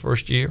was his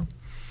first year.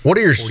 What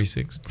are your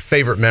 46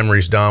 favorite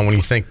memories, Don, when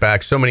you think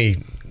back so many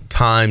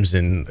times,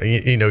 and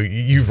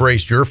you've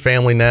raised your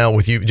family now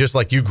with you, just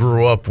like you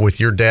grew up with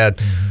your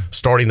dad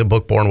starting the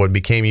Book Barn, what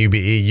became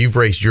UBE. You've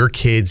raised your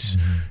kids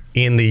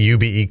in the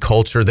UBE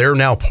culture. They're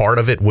now part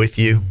of it with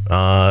you.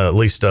 At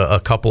least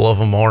a couple of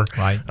them are.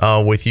 Right.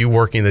 With you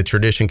working, the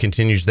tradition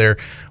continues there.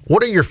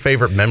 What are your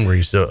favorite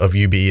memories of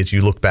UBE as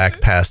you look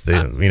back past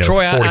the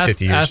Troy, 40,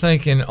 50 years? I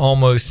think in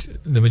almost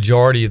the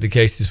majority of the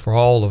cases for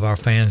all of our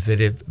fans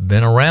that have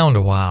been around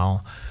a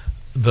while,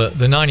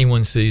 the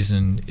 91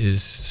 season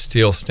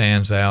still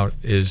stands out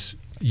as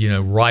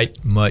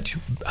right much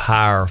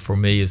higher for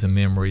me as a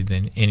memory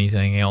than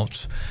anything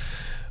else.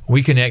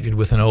 We connected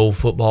with an old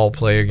football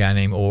player, a guy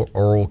named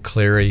Earl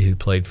Cleary, who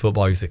played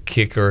football. He was a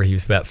kicker. He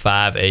was about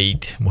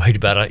 5'8", weighed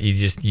about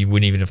you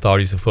wouldn't even have thought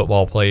he was a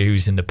football player. He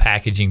was in the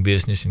packaging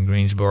business in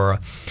Greensboro.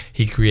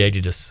 He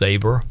created a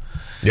saber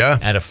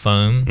out of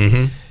foam.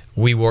 Mm-hmm.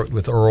 We worked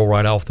with Earl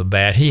right off the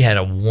bat. He had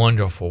a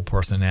wonderful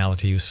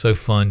personality. He was so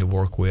fun to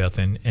work with.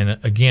 And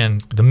again,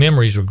 the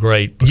memories are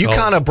great. You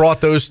kind of brought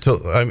those to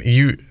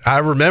I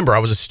remember I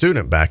was a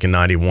student back in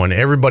 91.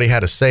 Everybody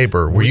had a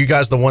saber. Were you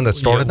guys the one that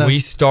started that? We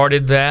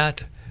started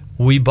that.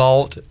 We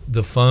bought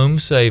the foam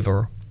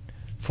saber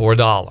for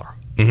 $1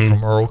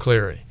 from Earl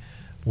Cleary.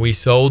 We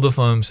sold the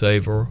foam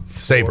saber.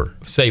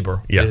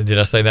 Saber. Yeah. Did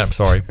I say that? I'm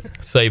sorry.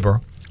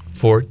 Saber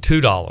for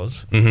 $2.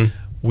 Mm-hmm.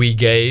 We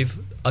gave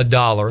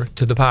 $1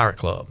 to the Pirate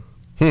Club.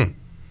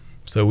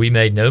 So we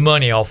made no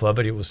money off of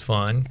it. It was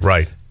fun.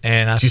 Right.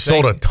 And you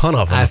sold a ton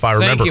of them, if I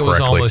remember correctly. I think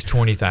it was almost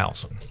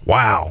 20,000.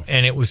 Wow.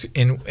 And it was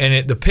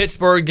at the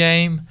Pittsburgh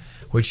game,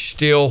 which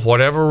still,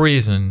 whatever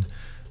reason,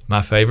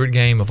 my favorite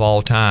game of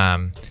all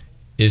time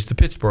is the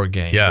Pittsburgh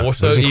game. Yeah, more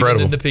so it was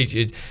incredible. Even than the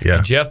Peach.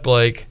 And Jeff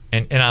Blake,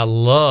 and I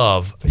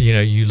love,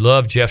 you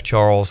love Jeff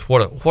Charles.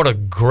 What a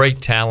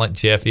great talent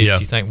Jeff is. Yeah.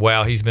 You think,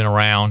 wow, he's been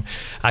around.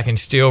 I can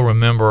still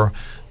remember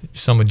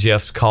some of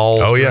Jeff's calls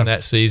during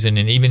that season,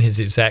 and even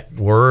his exact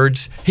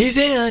words. He's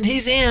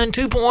in,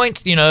 2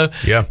 points,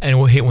 Yeah.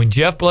 And when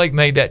Jeff Blake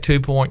made that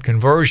 2-point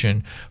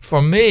conversion,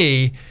 for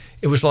me,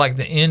 it was like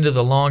the end of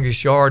the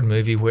Longest Yard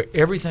movie where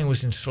everything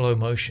was in slow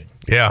motion.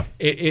 Yeah.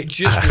 It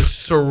just was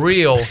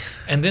surreal.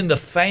 And then the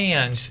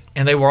fans,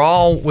 and they were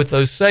all with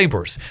those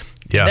sabers.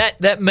 Yeah.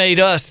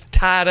 That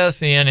tied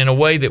us in a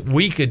way that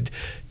we could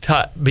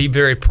be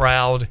very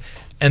proud.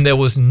 And there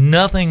was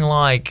nothing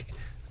like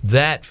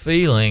that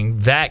feeling,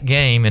 that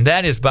game, and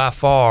that is by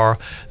far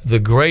the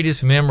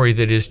greatest memory.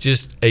 That is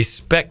just a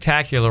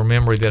spectacular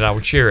memory that I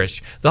would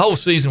cherish. The whole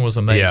season was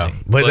amazing.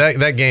 Yeah, but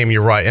that game,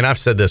 you're right, and I've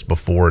said this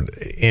before,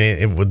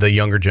 with the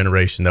younger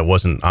generation that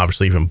wasn't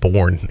obviously even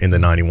born in the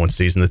 91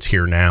 season that's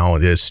here now,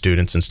 as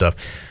students and stuff,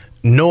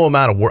 no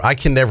amount of work, I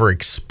can never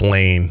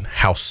explain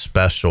how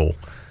special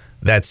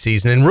that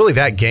season, and really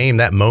that game,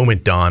 that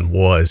moment, Don,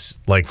 was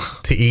like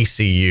to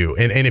ECU.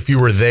 And if you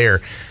were there,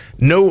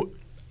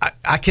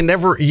 I can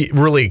never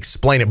really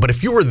explain it, but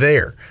if you were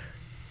there,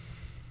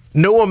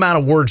 no amount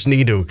of words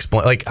need to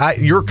explain. Like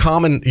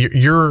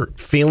your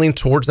feeling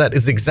towards that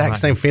is the exact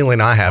same feeling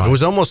I have. Right. It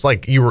was almost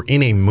like you were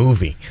in a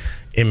movie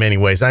in many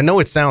ways. I know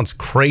it sounds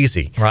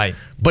crazy, right?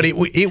 But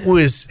it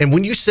was. And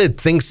when you said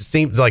things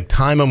seemed like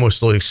time almost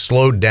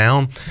slowed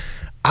down,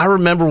 I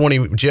remember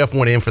when Jeff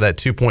went in for that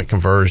 2-point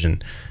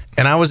conversion,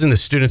 and I was in the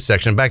student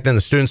section. Back then,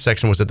 the student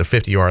section was at the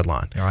 50-yard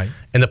line, right?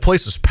 And the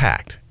place was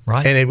packed.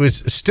 Right. And it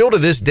was still to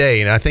this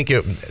day, and I think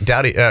it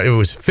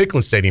was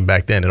Ficklin Stadium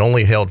back then. It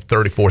only held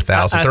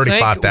 34,000,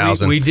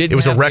 35,000. We didn't. It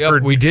was a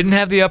record. We didn't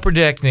have the upper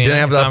deck then. Didn't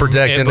have the upper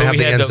deck. Didn't have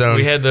the end zone.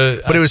 We had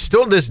the. But it was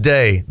still to this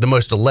day the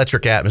most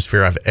electric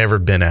atmosphere I've ever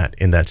been at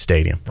in that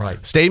stadium.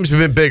 Right. Stadium's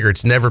been bigger.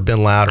 It's never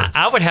been louder.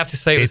 I would have to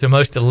say it was the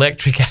most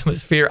electric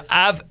atmosphere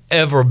I've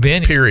ever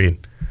been in.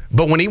 Period.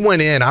 But when he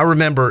went in, I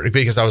remember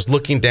because I was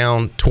looking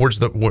down towards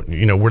the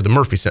where the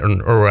Murphy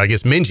Center, or I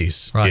guess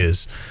Minges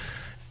is,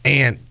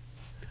 and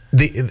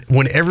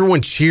when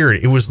everyone cheered,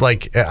 it was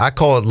like, I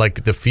call it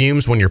like the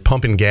fumes when you're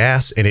pumping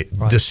gas and it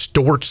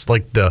distorts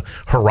like the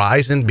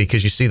horizon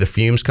because you see the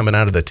fumes coming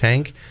out of the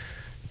tank.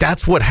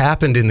 That's what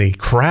happened in the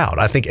crowd.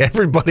 I think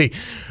everybody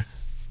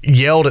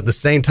yelled at the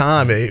same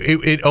time.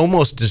 It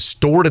almost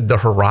distorted the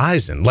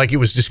horizon. Like it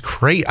was just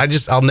crazy.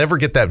 I'll never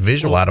get that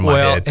visual out of my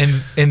head.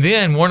 And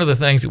then one of the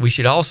things that we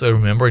should also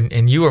remember,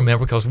 and you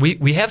remember, because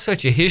we have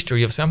such a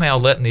history of somehow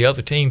letting the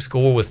other team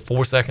score with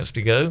 4 seconds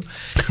to go.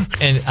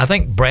 And I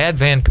think Brad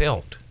Van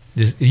Pelt,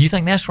 do you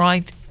think that's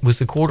right? Was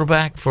the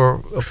quarterback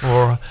for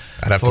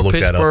I'd have to look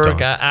Pittsburgh?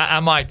 that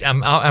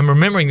up. I'm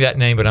remembering that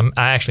name, but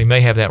I actually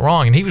may have that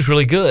wrong. And he was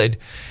really good.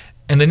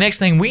 And the next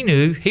thing we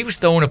knew, he was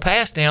throwing a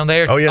pass down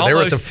there. Oh, yeah, almost, they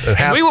were at the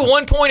half. And we were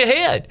 1 point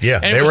ahead. Yeah,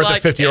 and they were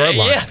at the 50-yard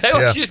line. Yeah, they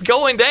were just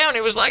going down.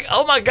 It was like,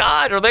 oh, my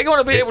God, are they going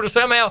to be able to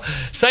somehow,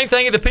 same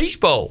thing at the Peach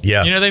Bowl.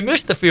 Yeah. They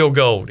missed the field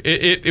goal.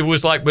 It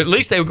was like, but at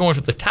least they were going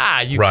for the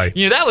tie. Right.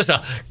 That was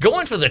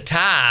going for the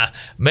tie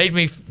made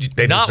me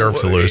They deserve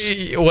to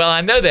lose. Well,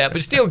 I know that,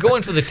 but still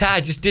going for the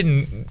tie just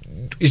didn't.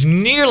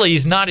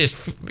 You're not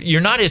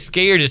as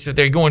scared as if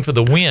they're going for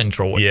the win,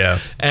 Troy. Yeah.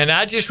 And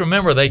I just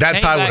remember that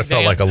tie would have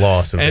felt like a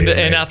loss.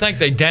 And I think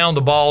they downed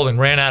the ball and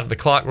the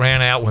clock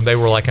ran out when they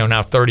were like on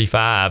our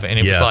 35, and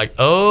it was like,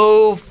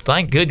 oh,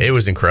 thank goodness. It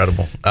was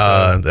incredible.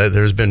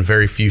 There's been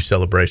very few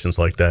celebrations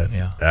like that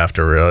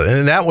after,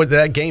 and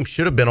that game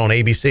should have been on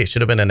ABC. It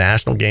should have been a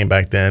national game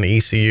back then.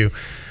 ECU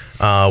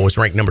was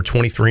ranked number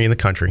 23 in the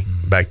country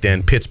back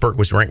then. Pittsburgh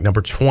was ranked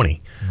number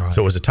 20. Right.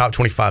 So it was a top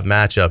 25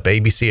 matchup.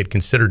 ABC had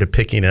considered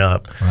picking it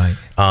up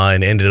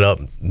and ended up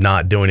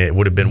not doing it. It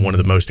would have been one of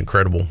the most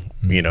incredible,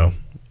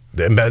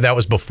 that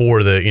was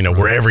before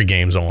where every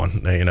game's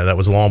on. That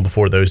was long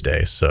before those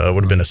days. So it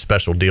would have been a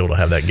special deal to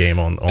have that game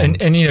on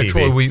TV.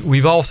 Troy,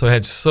 we've also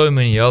had so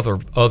many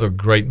other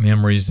great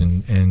memories,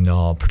 and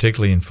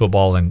particularly in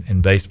football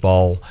and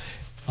baseball.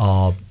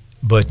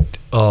 But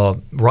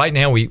right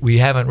now, we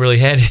haven't really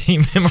had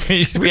any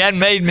memories. We hadn't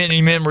made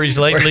many memories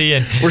lately,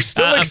 and we're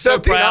still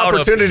accepting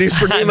opportunities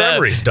for new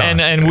memories, Don.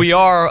 And we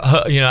are,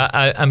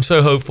 I'm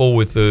so hopeful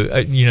with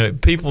the,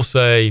 people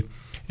say,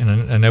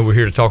 and I know we're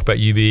here to talk about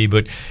UBE,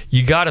 but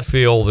you got to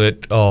feel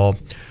that.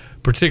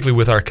 Particularly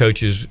with our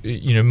coaches,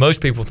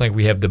 most people think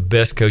we have the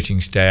best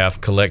coaching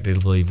staff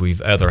collectively we've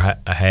ever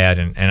had,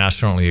 and I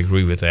certainly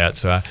agree with that.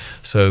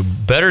 So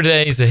better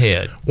days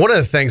ahead. One of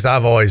the things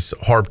I've always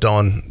harped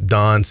on,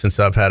 Don, since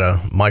I've had a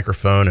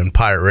microphone and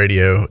Pirate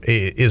Radio,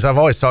 is I've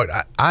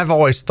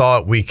always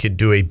thought we could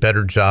do a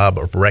better job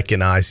of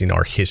recognizing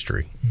our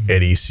history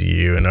at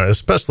ECU, and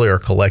especially our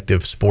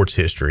collective sports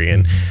history.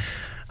 And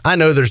I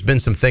know there's been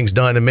some things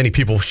done, and many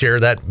people share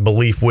that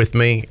belief with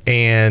me,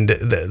 and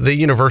the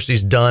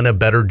university's done a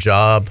better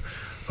job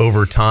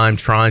over time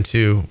trying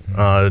to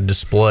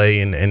display,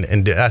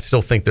 and I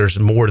still think there's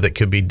more that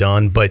could be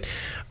done. But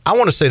I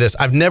want to say this.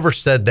 I've never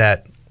said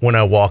that when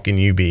I walk in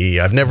UBE.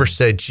 I've never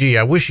said, gee,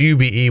 I wish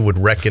UBE would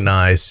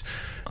recognize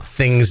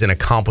things and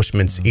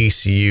accomplishments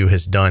ECU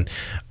has done.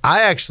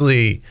 I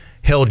actually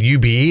held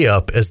UBE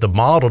up as the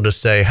model to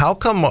say, how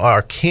come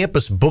our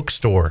campus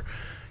bookstore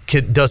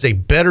does a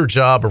better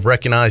job of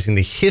recognizing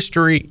the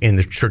history and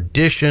the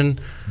tradition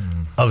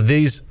of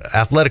these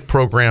athletic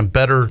program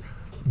better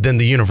than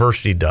the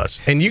university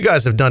does. And you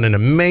guys have done an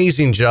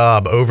amazing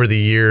job over the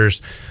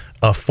years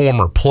of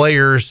former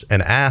players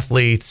and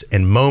athletes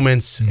and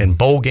moments and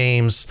bowl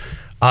games.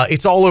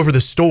 It's all over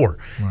the store.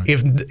 Right.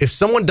 If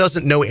someone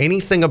doesn't know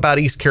anything about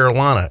East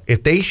Carolina,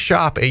 if they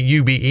shop at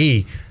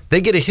UBE,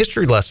 they get a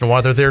history lesson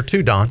while they're there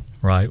too, Don.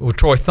 Right. Well,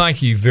 Troy,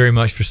 thank you very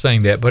much for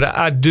saying that. But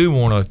I do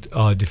want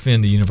to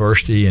defend the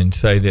university and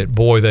say that,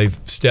 boy, they've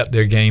stepped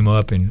their game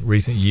up in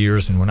recent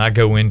years. And when I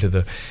go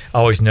I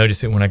always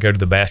notice it when I go to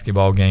the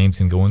basketball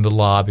games and go in the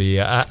lobby.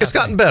 It's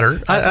gotten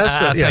better.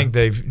 I think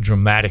they've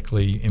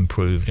dramatically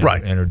improved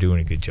and are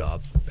doing a good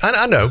job.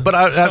 I know, but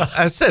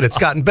I said it's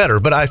gotten better.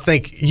 But I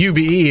think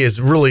UBE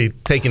is really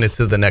taking it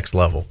to the next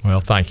level.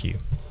 Well, thank you.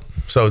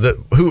 So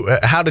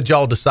how did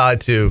y'all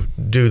decide to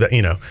do that?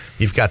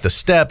 You've got the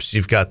steps,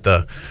 you've got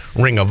the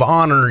Ring of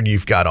Honor,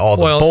 you've got all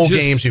the bowl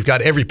games, you've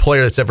got every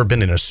player that's ever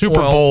been in a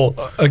Super Bowl.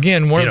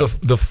 Again, one of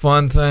the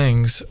fun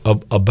things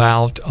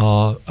about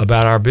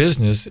our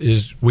business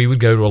is we would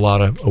go to a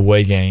lot of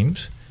away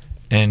games,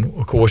 and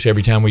of course,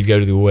 every time we'd go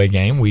to the away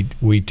game,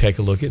 we'd take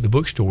a look at the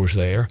bookstores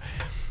there.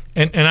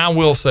 And I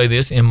will say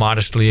this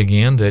immodestly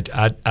again, that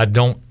I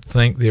don't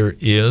think there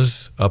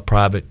is a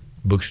private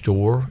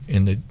bookstore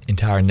in the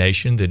entire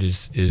nation that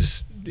is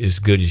as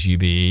good as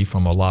UBE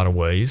from a lot of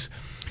ways.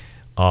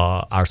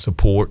 Our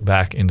support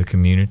back in the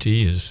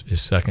community is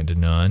second to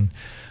none.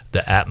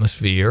 The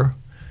atmosphere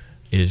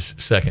is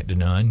second to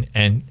none.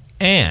 And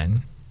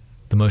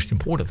the most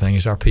important thing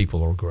is our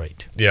people are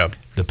great. Yeah.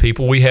 The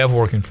people we have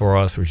working for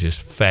us are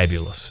just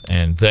fabulous,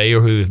 and they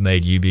are who have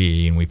made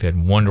UBE, and we've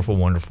had wonderful,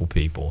 wonderful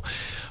people.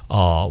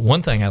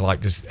 One thing I'd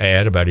like to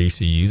add about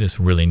ECU, this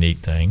really neat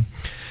thing,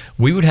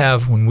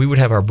 when we would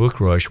have our book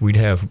rush, we'd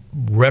have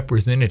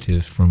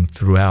representatives from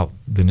throughout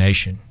the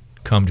nation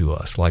come to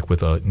us, like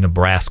with a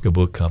Nebraska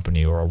Book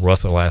Company or a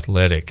Russell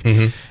Athletic.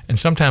 And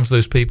sometimes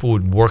those people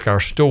would work our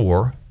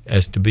store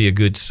as to be a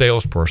good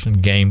salesperson,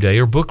 game day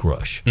or book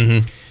rush.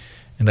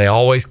 And they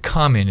always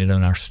commented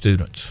on our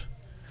students.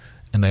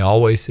 And they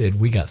always said,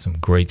 we got some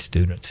great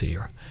students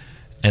here.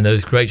 And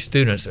those great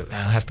students, I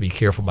have to be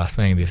careful by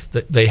saying this,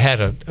 they had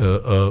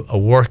a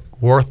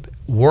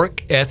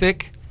work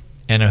ethic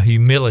and a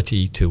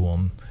humility to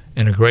them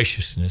and a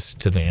graciousness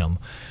to them.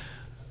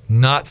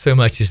 Not so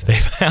much as they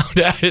found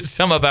out at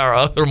some of our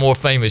other more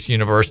famous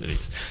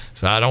universities.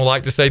 So I don't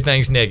like to say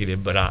things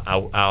negative, but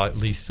I'll at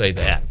least say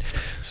that.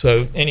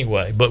 So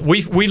anyway, but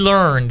we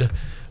learned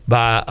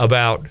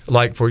about,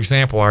 like, for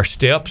example, our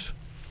steps,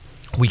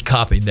 we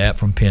copied that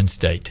from Penn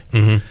State.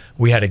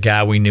 We had a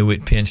guy we knew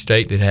at Penn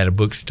State that had a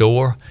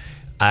bookstore.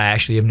 I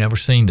actually have never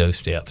seen those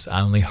steps.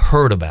 I only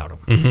heard about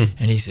them.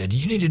 And he said,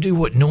 you need to do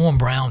what Norm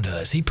Brown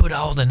does. He put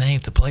all the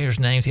names, the players'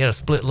 names. He had a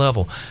split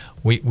level.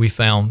 We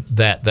found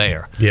that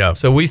there. Yeah.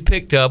 So we've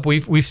picked up,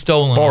 we've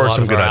stolen a lot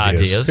of our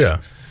ideas. Yeah.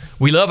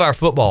 We love our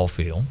football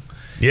field.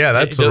 Yeah,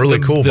 that's really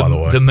cool, by the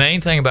way. The main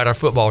thing about our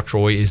football,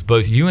 Troy, is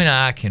both you and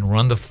I can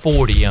run the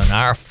 40 on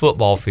our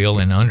football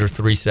field in under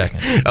 3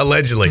 seconds.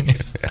 Allegedly.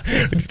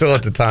 We still have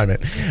to time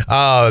it.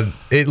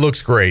 It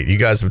looks great. You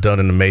guys have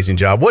done an amazing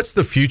job. What's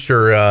the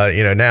future,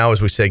 now,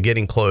 as we say,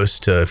 getting close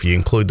to, if you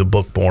include the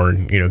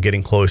Bookborn,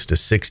 getting close to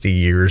 60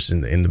 years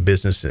in the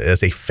business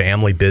as a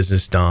family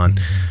business, Don.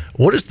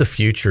 What is the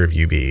future of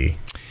UBE?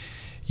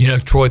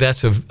 Troy,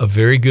 that's a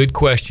very good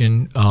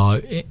question.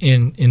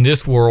 In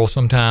this world,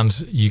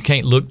 sometimes you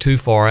can't look too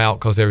far out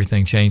because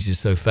everything changes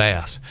so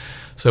fast.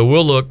 So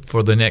we'll look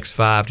for the next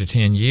 5 to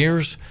 10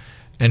 years,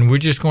 and we're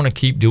just going to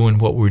keep doing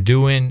what we're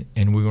doing,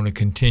 and we're going to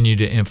continue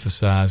to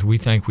emphasize. We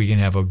think we can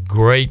have a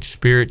great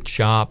spirit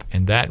shop,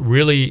 and that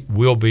really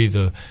will be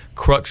the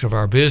crux of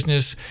our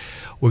business.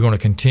 We're going to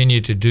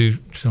continue to do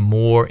some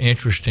more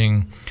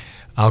interesting,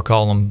 I'll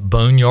call them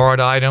boneyard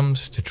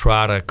items, to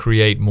try to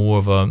create more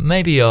of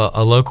maybe a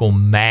local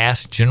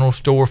mass general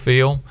store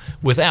feel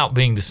without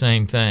being the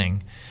same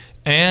thing.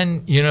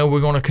 And,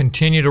 we're going to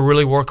continue to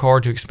really work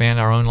hard to expand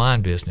our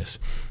online business.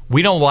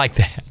 We don't like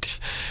that.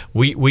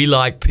 We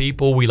like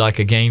people. We like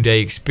a game day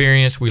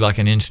experience. We like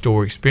an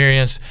in-store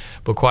experience.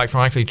 But quite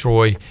frankly,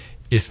 Troy,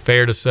 it's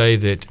fair to say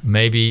that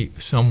maybe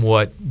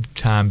somewhat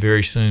time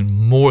very soon,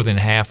 more than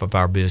half of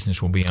our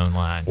business will be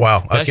online.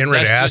 Wow. I was getting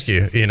ready to ask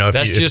you.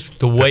 That's just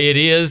the way it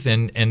is,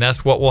 and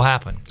that's what will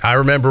happen. I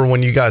remember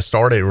when you guys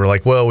started, we're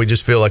like, well, we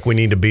just feel like we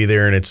need to be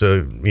there, and it's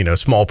a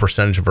small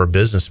percentage of our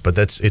business, but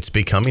it's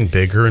becoming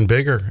bigger and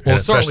bigger. Well, and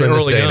especially in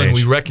this early day and on, age.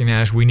 we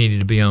recognized we needed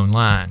to be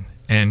online.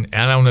 And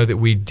I don't know that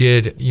we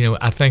did,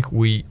 I think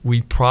we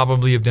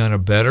probably have done a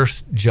better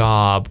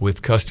job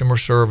with customer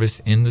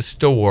service in the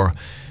store.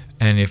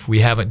 And if we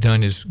haven't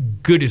done as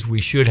good as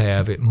we should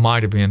have, it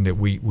might have been that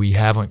we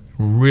haven't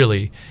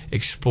really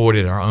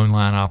exploited our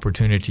online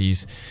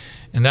opportunities.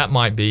 And that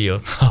might be a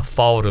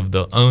fault of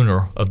the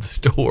owner of the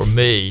store,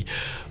 me.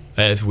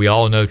 As we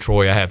all know,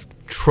 Troy, I have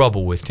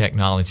trouble with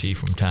technology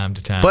from time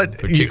to time. But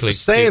particularly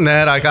saying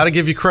that, I got to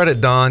give you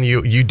credit, Don.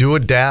 You do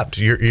adapt.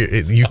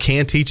 You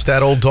can't teach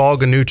that old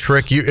dog a new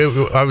trick.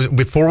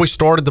 Before we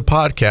started the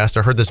podcast,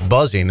 I heard this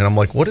buzzing, and I'm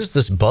like, "What is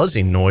this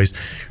buzzing noise?"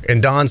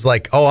 And Don's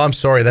like, "Oh, I'm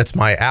sorry, that's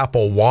my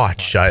Apple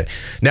Watch."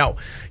 Now,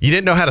 you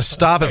didn't know how to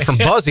stop it from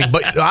buzzing,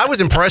 but I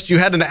was impressed you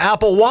had an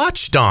Apple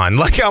Watch, Don.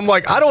 I'm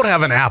like, I don't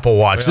have an Apple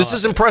Watch. This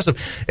is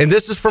impressive. And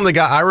this is from the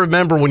guy I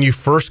remember when you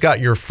first got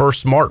your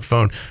first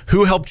smartphone.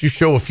 Who helped you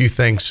show a few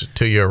things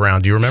to you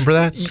around? Do you remember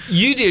that?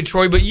 You did,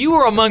 Troy, but you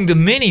were among the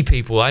many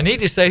people. I need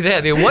to say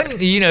that. It wasn't,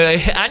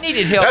 I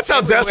needed help. That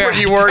sounds desperate.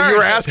 You were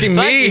asking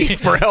me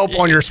for help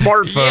on your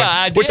smartphone,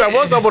 yeah, which I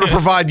was able to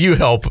provide you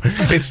help.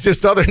 It's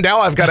just now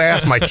I've got to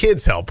ask my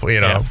kids help,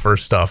 for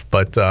stuff.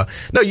 But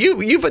no,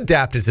 you've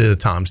adapted to the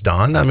times,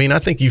 Don. I mean, I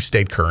think you've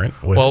stayed current.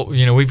 Well,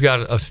 we've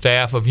got a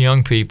staff of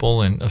young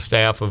people and a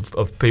staff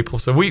of people.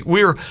 So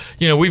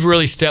we've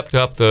really stepped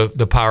up the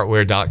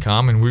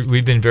pirateware.com, and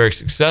we've been very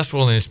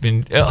successful, and it's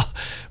been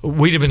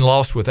we'd have been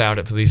lost without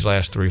it for these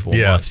last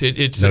 3-4 months.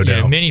 It's no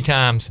doubt. Many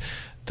times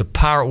the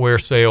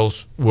Pirateware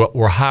sales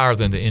were higher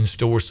than the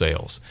in-store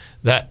sales.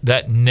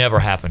 That never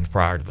happened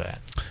prior to that.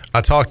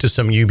 I talked to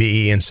some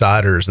UBE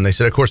insiders, and they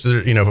said, of course,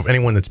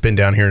 anyone that's been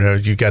down here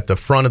knows you got the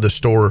front of the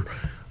store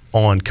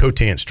on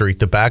Cotant Street.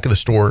 The back of the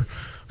store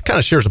kind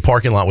of shares a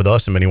parking lot with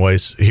us in many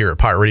ways here at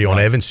Pirate Radio on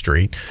Evans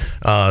Street.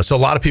 So a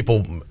lot of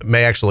people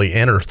may actually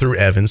enter through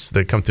Evans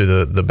that come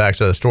through the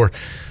backside of the store.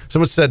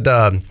 Someone said,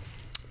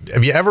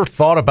 have you ever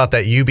thought about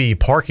that UBE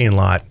parking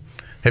lot?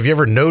 Have you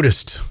ever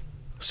noticed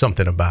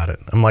something about it.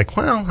 I'm like,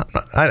 well,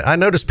 I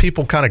noticed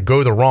people kind of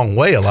go the wrong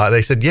way a lot.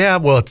 They said, yeah,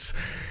 well,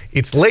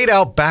 it's laid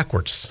out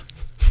backwards.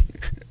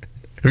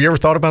 Have you ever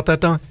thought about that,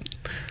 Don?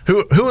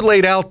 Who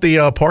laid out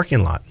the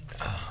parking lot?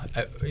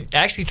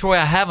 Actually, Troy,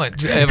 I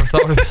haven't ever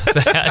thought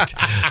about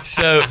that.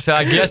 So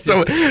I guess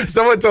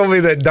someone told me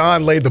that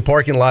Don laid the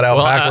parking lot out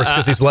backwards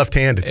because he's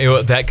left-handed.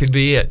 That could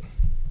be it.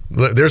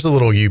 There's a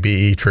little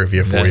UBE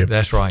trivia for you.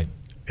 That's right.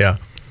 Yeah.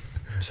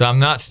 So I'm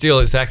not still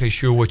exactly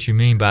sure what you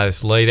mean by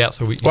this laid out.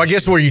 So I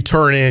guess where you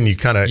turn in, you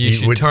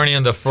would turn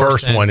in the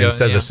first one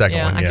instead of the second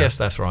one. I guess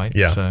that's right.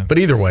 Yeah, so, but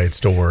either way, it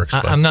still works.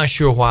 I'm not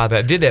sure why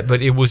that did that,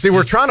 but it was. See,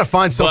 we're trying to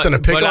find something to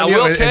pick on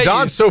you, and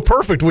Don's so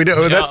perfect.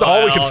 That's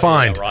all we could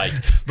find. Yeah, right.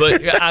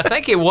 But I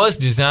think it was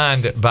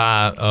designed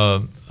by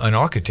an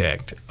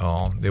architect.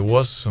 There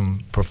was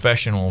some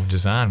professional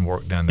design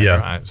work done there.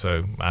 Yeah.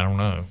 So I don't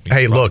know.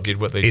 Hey, look,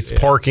 it's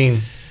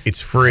parking.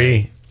 It's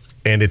free.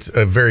 And it's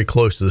very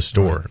close to the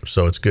store,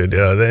 so it's good,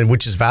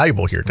 which is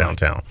valuable here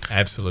downtown.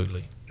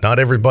 Absolutely. Not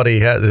everybody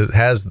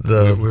has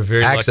the we're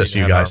very access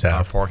you guys have.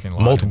 Our parking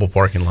lot. Multiple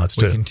parking lots,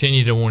 too. We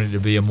continue to want it to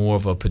be more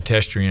of a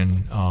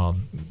pedestrian.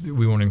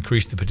 We want to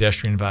increase the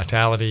pedestrian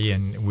vitality,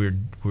 and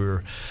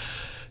we're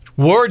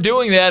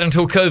doing that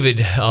until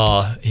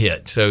COVID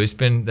hit. So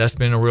that's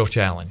been a real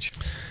challenge.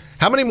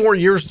 How many more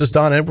years does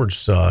Don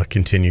Edwards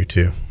continue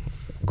to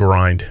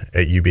grind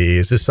at UBE?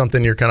 Is this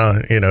something you're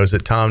kind of, is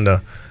it time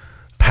to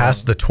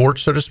pass the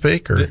torch, so to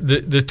speak? Or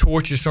the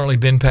torch has certainly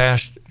been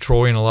passed,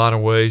 Troy, in a lot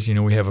of ways.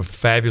 We have a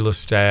fabulous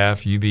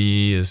staff.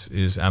 UBE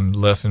is I'm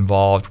less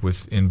involved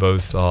in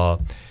both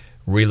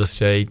real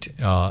estate,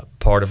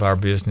 part of our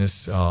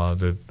business,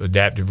 the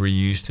adaptive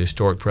reuse, the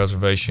historic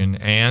preservation,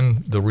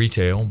 and the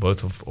retail,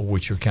 both of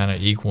which are kind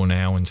of equal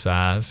now in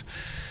size.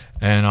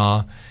 And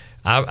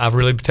I've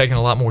really taken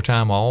a lot more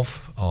time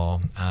off.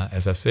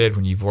 As I said,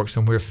 when you've worked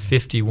somewhere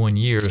 51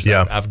 years,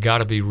 I've got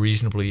to be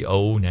reasonably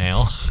old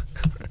now.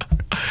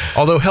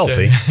 Although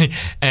healthy.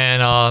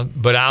 And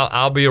but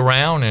I'll be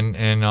around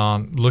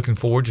and looking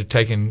forward to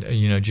taking,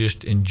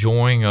 just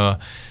enjoying a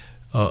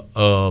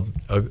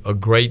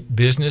great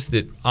business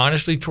that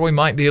honestly, Troy,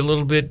 might be a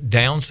little bit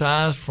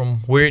downsized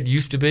from where it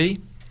used to be.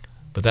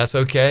 But that's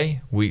okay.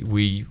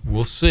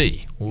 We'll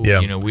see.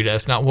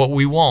 That's not what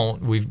we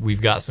want.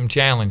 We've got some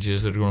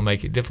challenges that are going to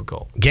make it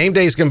difficult. Game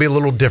day is going to be a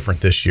little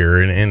different this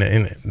year,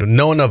 and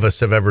none of us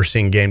have ever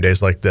seen game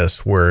days like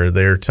this, where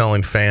they're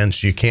telling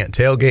fans you can't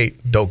tailgate,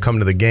 don't come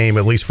to the game,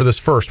 at least for this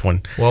first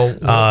one.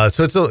 Well,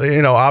 so it's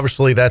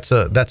obviously that's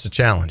a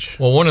challenge.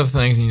 Well, one of the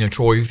things,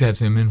 Troy, you've had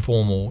some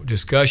informal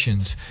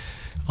discussions.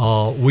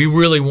 We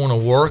really want to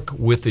work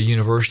with the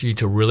university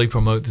to really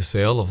promote the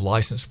sale of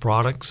licensed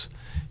products.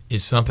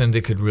 It's something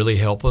that could really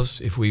help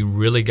us if we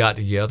really got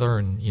together.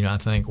 And I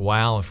think,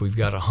 wow, if we've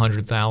got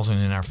 100,000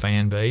 in our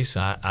fan base,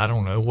 I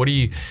don't know.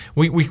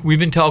 We've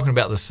been talking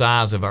about the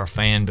size of our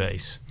fan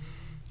base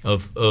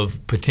of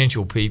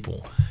potential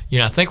people.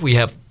 I think we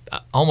have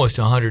almost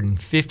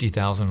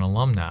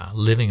 150,000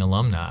 living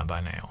alumni by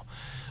now.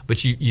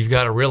 But you've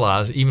got to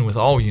realize, even with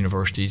all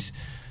universities,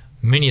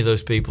 many of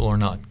those people are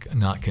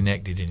not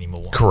connected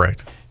anymore.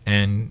 Correct.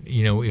 And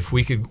if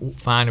we could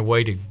find a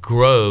way to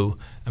grow.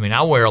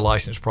 I wear a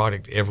licensed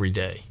product every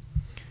day.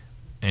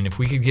 And if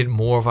we could get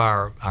more of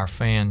our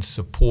fans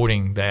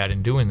supporting that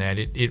and doing that,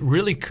 it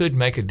really could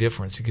make a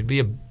difference. It could be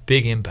a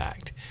big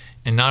impact.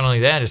 And not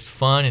only that, it's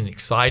fun and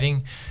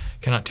exciting.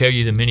 Cannot tell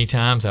you the many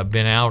times I've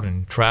been out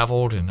and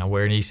traveled and I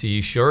wear an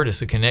ECU shirt.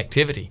 It's a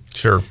connectivity.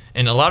 Sure.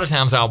 And a lot of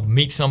times I'll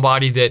meet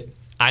somebody that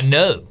I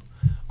know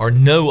or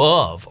know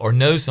of or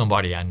know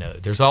somebody I know.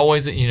 There's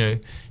always,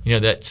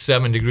 that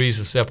 7 degrees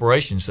of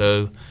separation.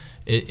 So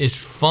it's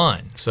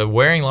fun. So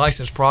wearing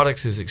licensed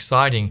products is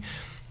exciting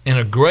and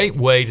a great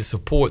way to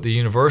support the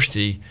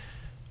university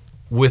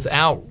with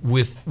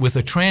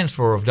a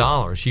transfer of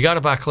dollars. You got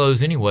to buy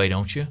clothes anyway,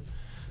 don't you?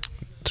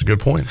 That's a good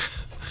point.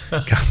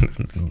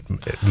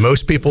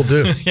 Most people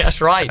do. That's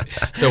right.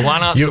 So why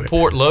not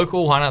support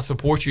local? Why not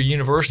support your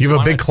university? You have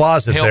a big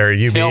closet there at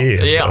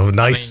UBE of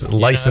nice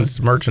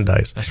licensed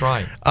merchandise. That's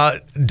right.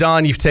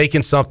 Don, you've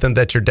taken something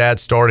that your dad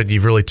started.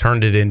 You've really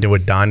turned it into a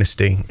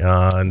dynasty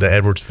in the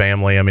Edwards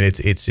family.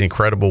 It's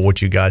incredible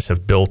what you guys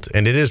have built,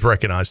 and it is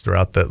recognized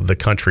throughout the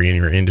country in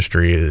your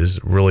industry. It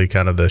is really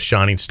kind of the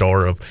shining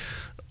star of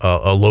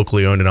a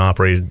locally owned and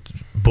operated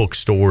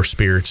bookstore,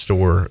 spirit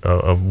store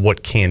of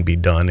what can be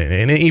done.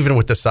 And even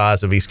with the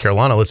size of East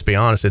Carolina, let's be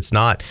honest, it's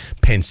not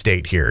Penn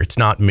State here. It's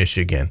not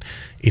Michigan.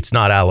 It's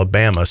not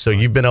Alabama. So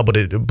you've been able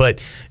to,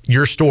 but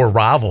your store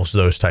rivals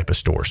those type of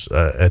stores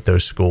at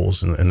those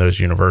schools and those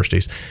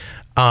universities.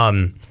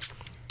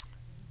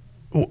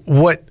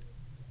 What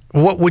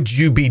would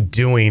you be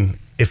doing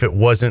if it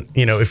wasn't,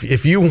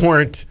 if you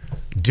weren't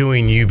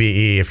doing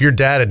UBE, if your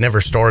dad had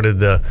never started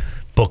the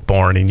Book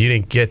Barn and you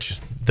didn't get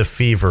the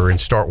fever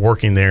and start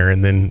working there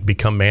and then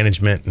become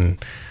management,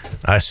 and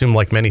I assume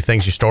like many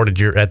things you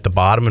started at the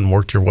bottom and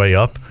worked your way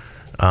up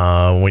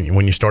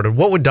when you started,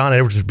 what would Don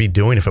Edwards be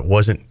doing if it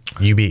wasn't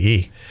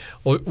UBE?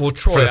 Well,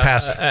 Troy, for the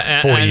past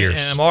 40 years.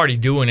 And I'm already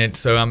doing it,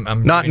 so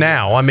I'm not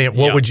now. I mean,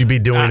 what would you be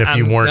doing if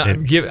you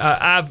weren't?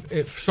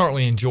 I've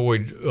certainly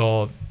enjoyed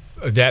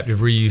adaptive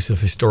reuse of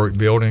historic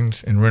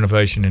buildings and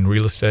renovation and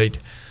real estate.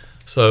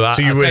 So I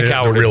think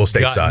I would have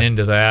gotten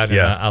into that.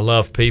 Yeah. And I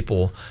love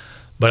people,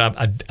 but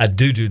I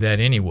do that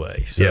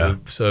anyway. So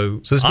it's been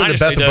honestly, the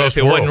best of both if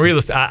it wasn't real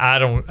estate, I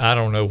don't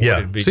know what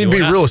it'd be. So you'd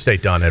be real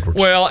estate, Don Edwards.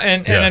 Well,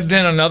 and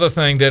then another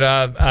thing that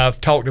I've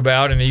talked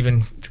about and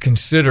even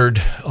considered.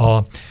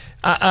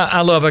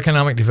 I love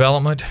economic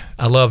development.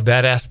 I love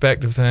that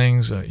aspect of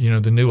things.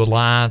 The new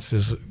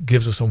alliance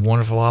gives us a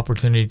wonderful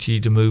opportunity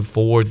to move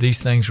forward. These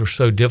things are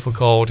so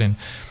difficult, and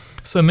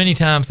so many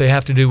times they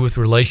have to do with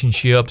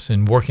relationships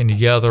and working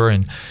together.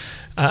 And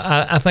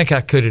I think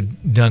I could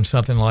have done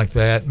something like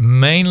that,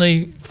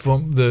 mainly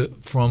from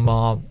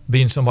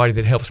being somebody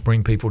that helps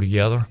bring people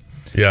together.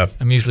 Yeah,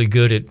 I'm usually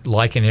good at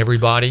liking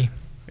everybody.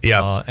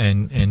 Yeah,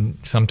 and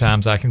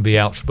sometimes I can be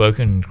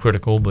outspoken and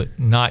critical, but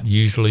not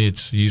usually.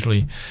 It's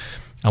usually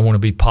I want to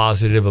be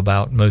positive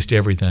about most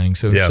everything.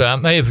 So I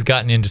may have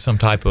gotten into some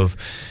type of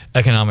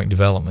economic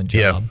development job.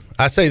 Yeah,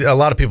 I say a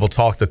lot of people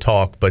talk the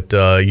talk, but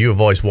you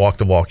have always walked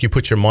the walk. You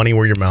put your money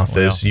where your mouth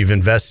is. You've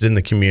invested in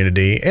the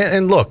community,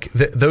 and look,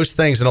 those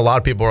things. And a lot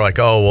of people are like,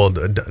 "Oh, well,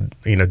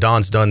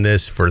 Don's done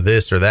this for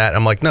this or that."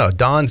 I'm like, no,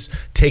 Don's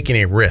taking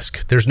a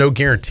risk. There's no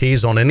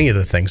guarantees on any of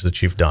the things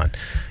that you've done.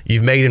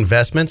 You've made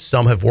investments.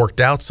 Some have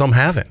worked out. Some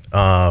haven't.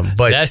 But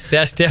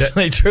that's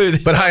definitely true.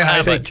 But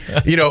I think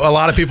a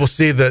lot of people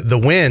see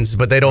the wins,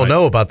 but they don't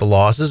know about the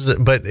losses.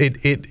 But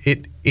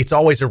it's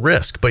always a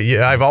risk. But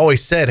I've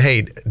always said,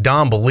 hey,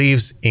 Don believes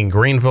in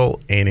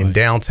Greenville and in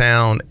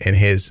downtown and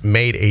has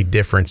made a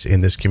difference in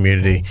this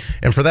community.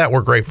 And for that,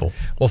 we're grateful.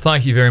 Well,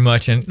 thank you very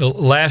much. And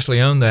lastly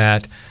on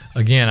that,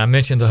 again, I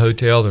mentioned the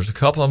hotel. There's a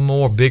couple of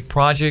more big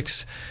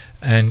projects.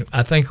 And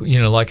I think,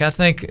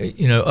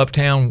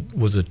 Uptown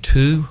was a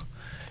 2.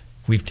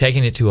 We've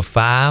taken it to a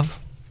 5.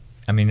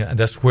 I mean,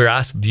 that's where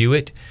I view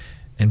it.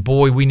 And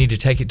boy, we need to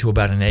take it to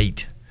about an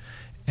 8.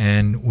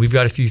 And we've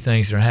got a few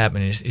things that are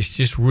happening. It's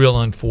just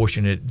real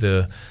unfortunate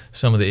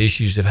some of the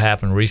issues have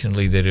happened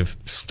recently that have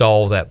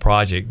stalled that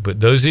project. But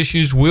those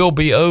issues will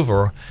be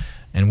over,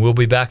 and we'll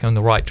be back on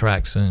the right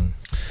track soon.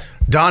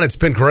 Don, it's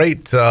been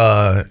great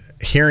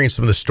hearing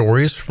some of the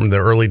stories from the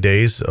early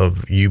days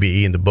of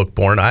UBE and the Book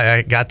Barn.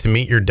 I got to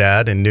meet your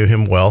dad and knew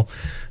him well,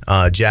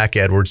 Jack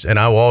Edwards. And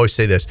I will always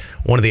say this,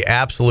 one of the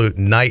absolute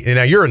now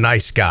you're a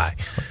nice guy.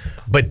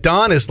 But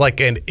Don is like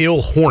an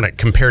ill hornet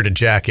compared to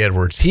Jack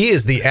Edwards. He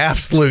is the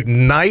absolute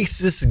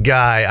nicest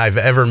guy I've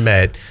ever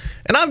met.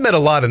 And I've met a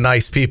lot of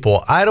nice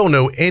people. I don't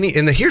know any.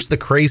 And here's the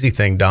crazy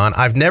thing, Don.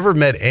 I've never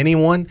met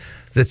anyone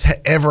that's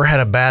ever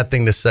had a bad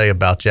thing to say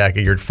about Jack,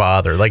 your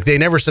father. Like, they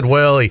never said,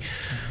 well, he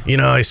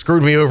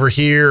screwed me over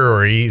here,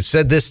 or he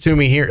said this to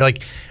me here.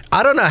 Like,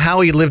 I don't know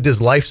how he lived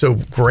his life so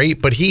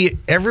great, but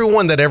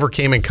everyone that ever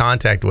came in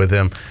contact with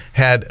him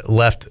had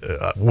left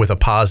with a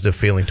positive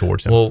feeling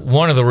towards him. Well,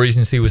 one of the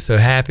reasons he was so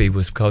happy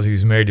was because he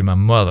was married to my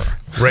mother,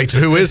 Rachel,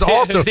 who is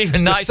also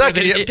even the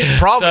second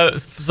problem.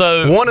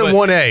 So 1 and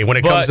 1A when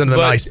it comes into the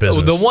nice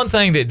business. The one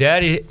thing that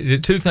the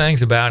 2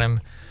 things about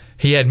him,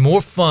 he had more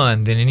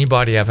fun than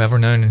anybody I've ever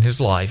known in his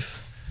life.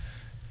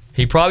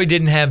 He probably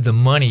didn't have the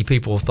money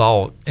people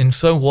thought, and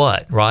so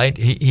what, right?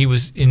 He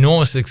was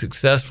enormously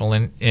successful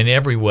in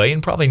every way,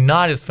 and probably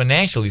not as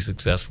financially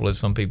successful as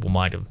some people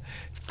might have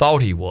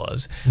thought he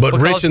was. But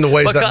rich in the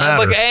ways that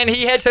matter. And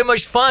he had so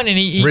much fun, and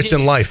he rich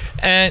in life.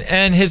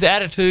 And his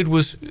attitude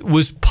was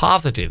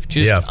positive,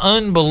 just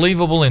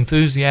unbelievable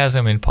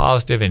enthusiasm and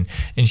positive, and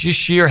just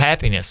sheer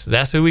happiness.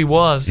 That's who he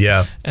was.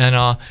 Yeah.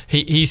 And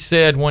he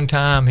said one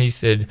time,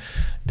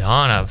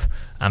 Don,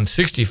 I'm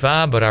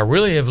 65, but I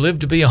really have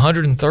lived to be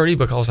 130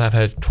 because I've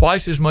had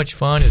twice as much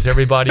fun as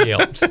everybody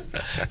else.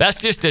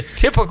 That's just a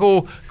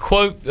typical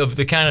quote of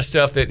the kind of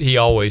stuff that he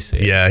always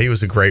said. Yeah, he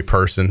was a great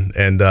person,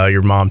 and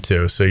your mom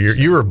too. So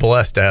you were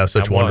blessed to have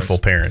such wonderful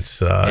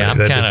parents. I'm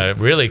kind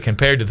of really,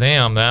 compared to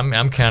them,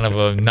 I'm kind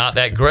of not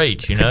that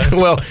great,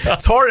 Well,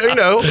 it's hard.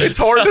 It's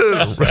hard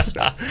to.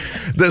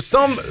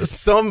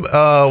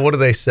 What do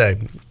they say?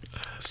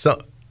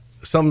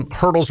 Some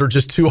hurdles are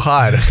just too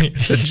high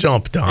to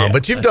jump, Don.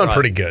 But you've done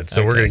pretty good,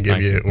 so we're going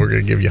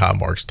to give you high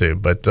marks too.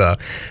 But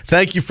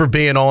thank you for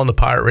being on the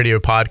Pirate Radio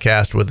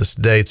podcast with us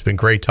today. It's been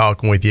great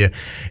talking with you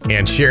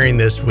and sharing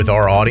this with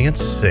our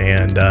audience.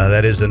 And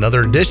that is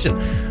another edition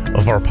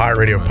of our Pirate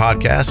Radio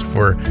podcast.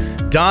 For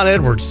Don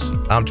Edwards,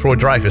 I'm Troy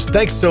Dreyfuss.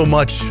 Thanks so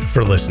much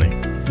for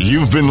listening.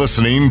 You've been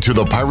listening to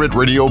the Pirate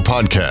Radio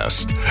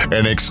Podcast,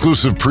 an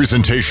exclusive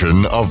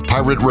presentation of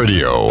Pirate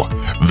Radio,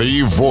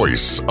 the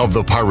voice of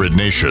the Pirate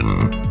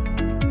Nation.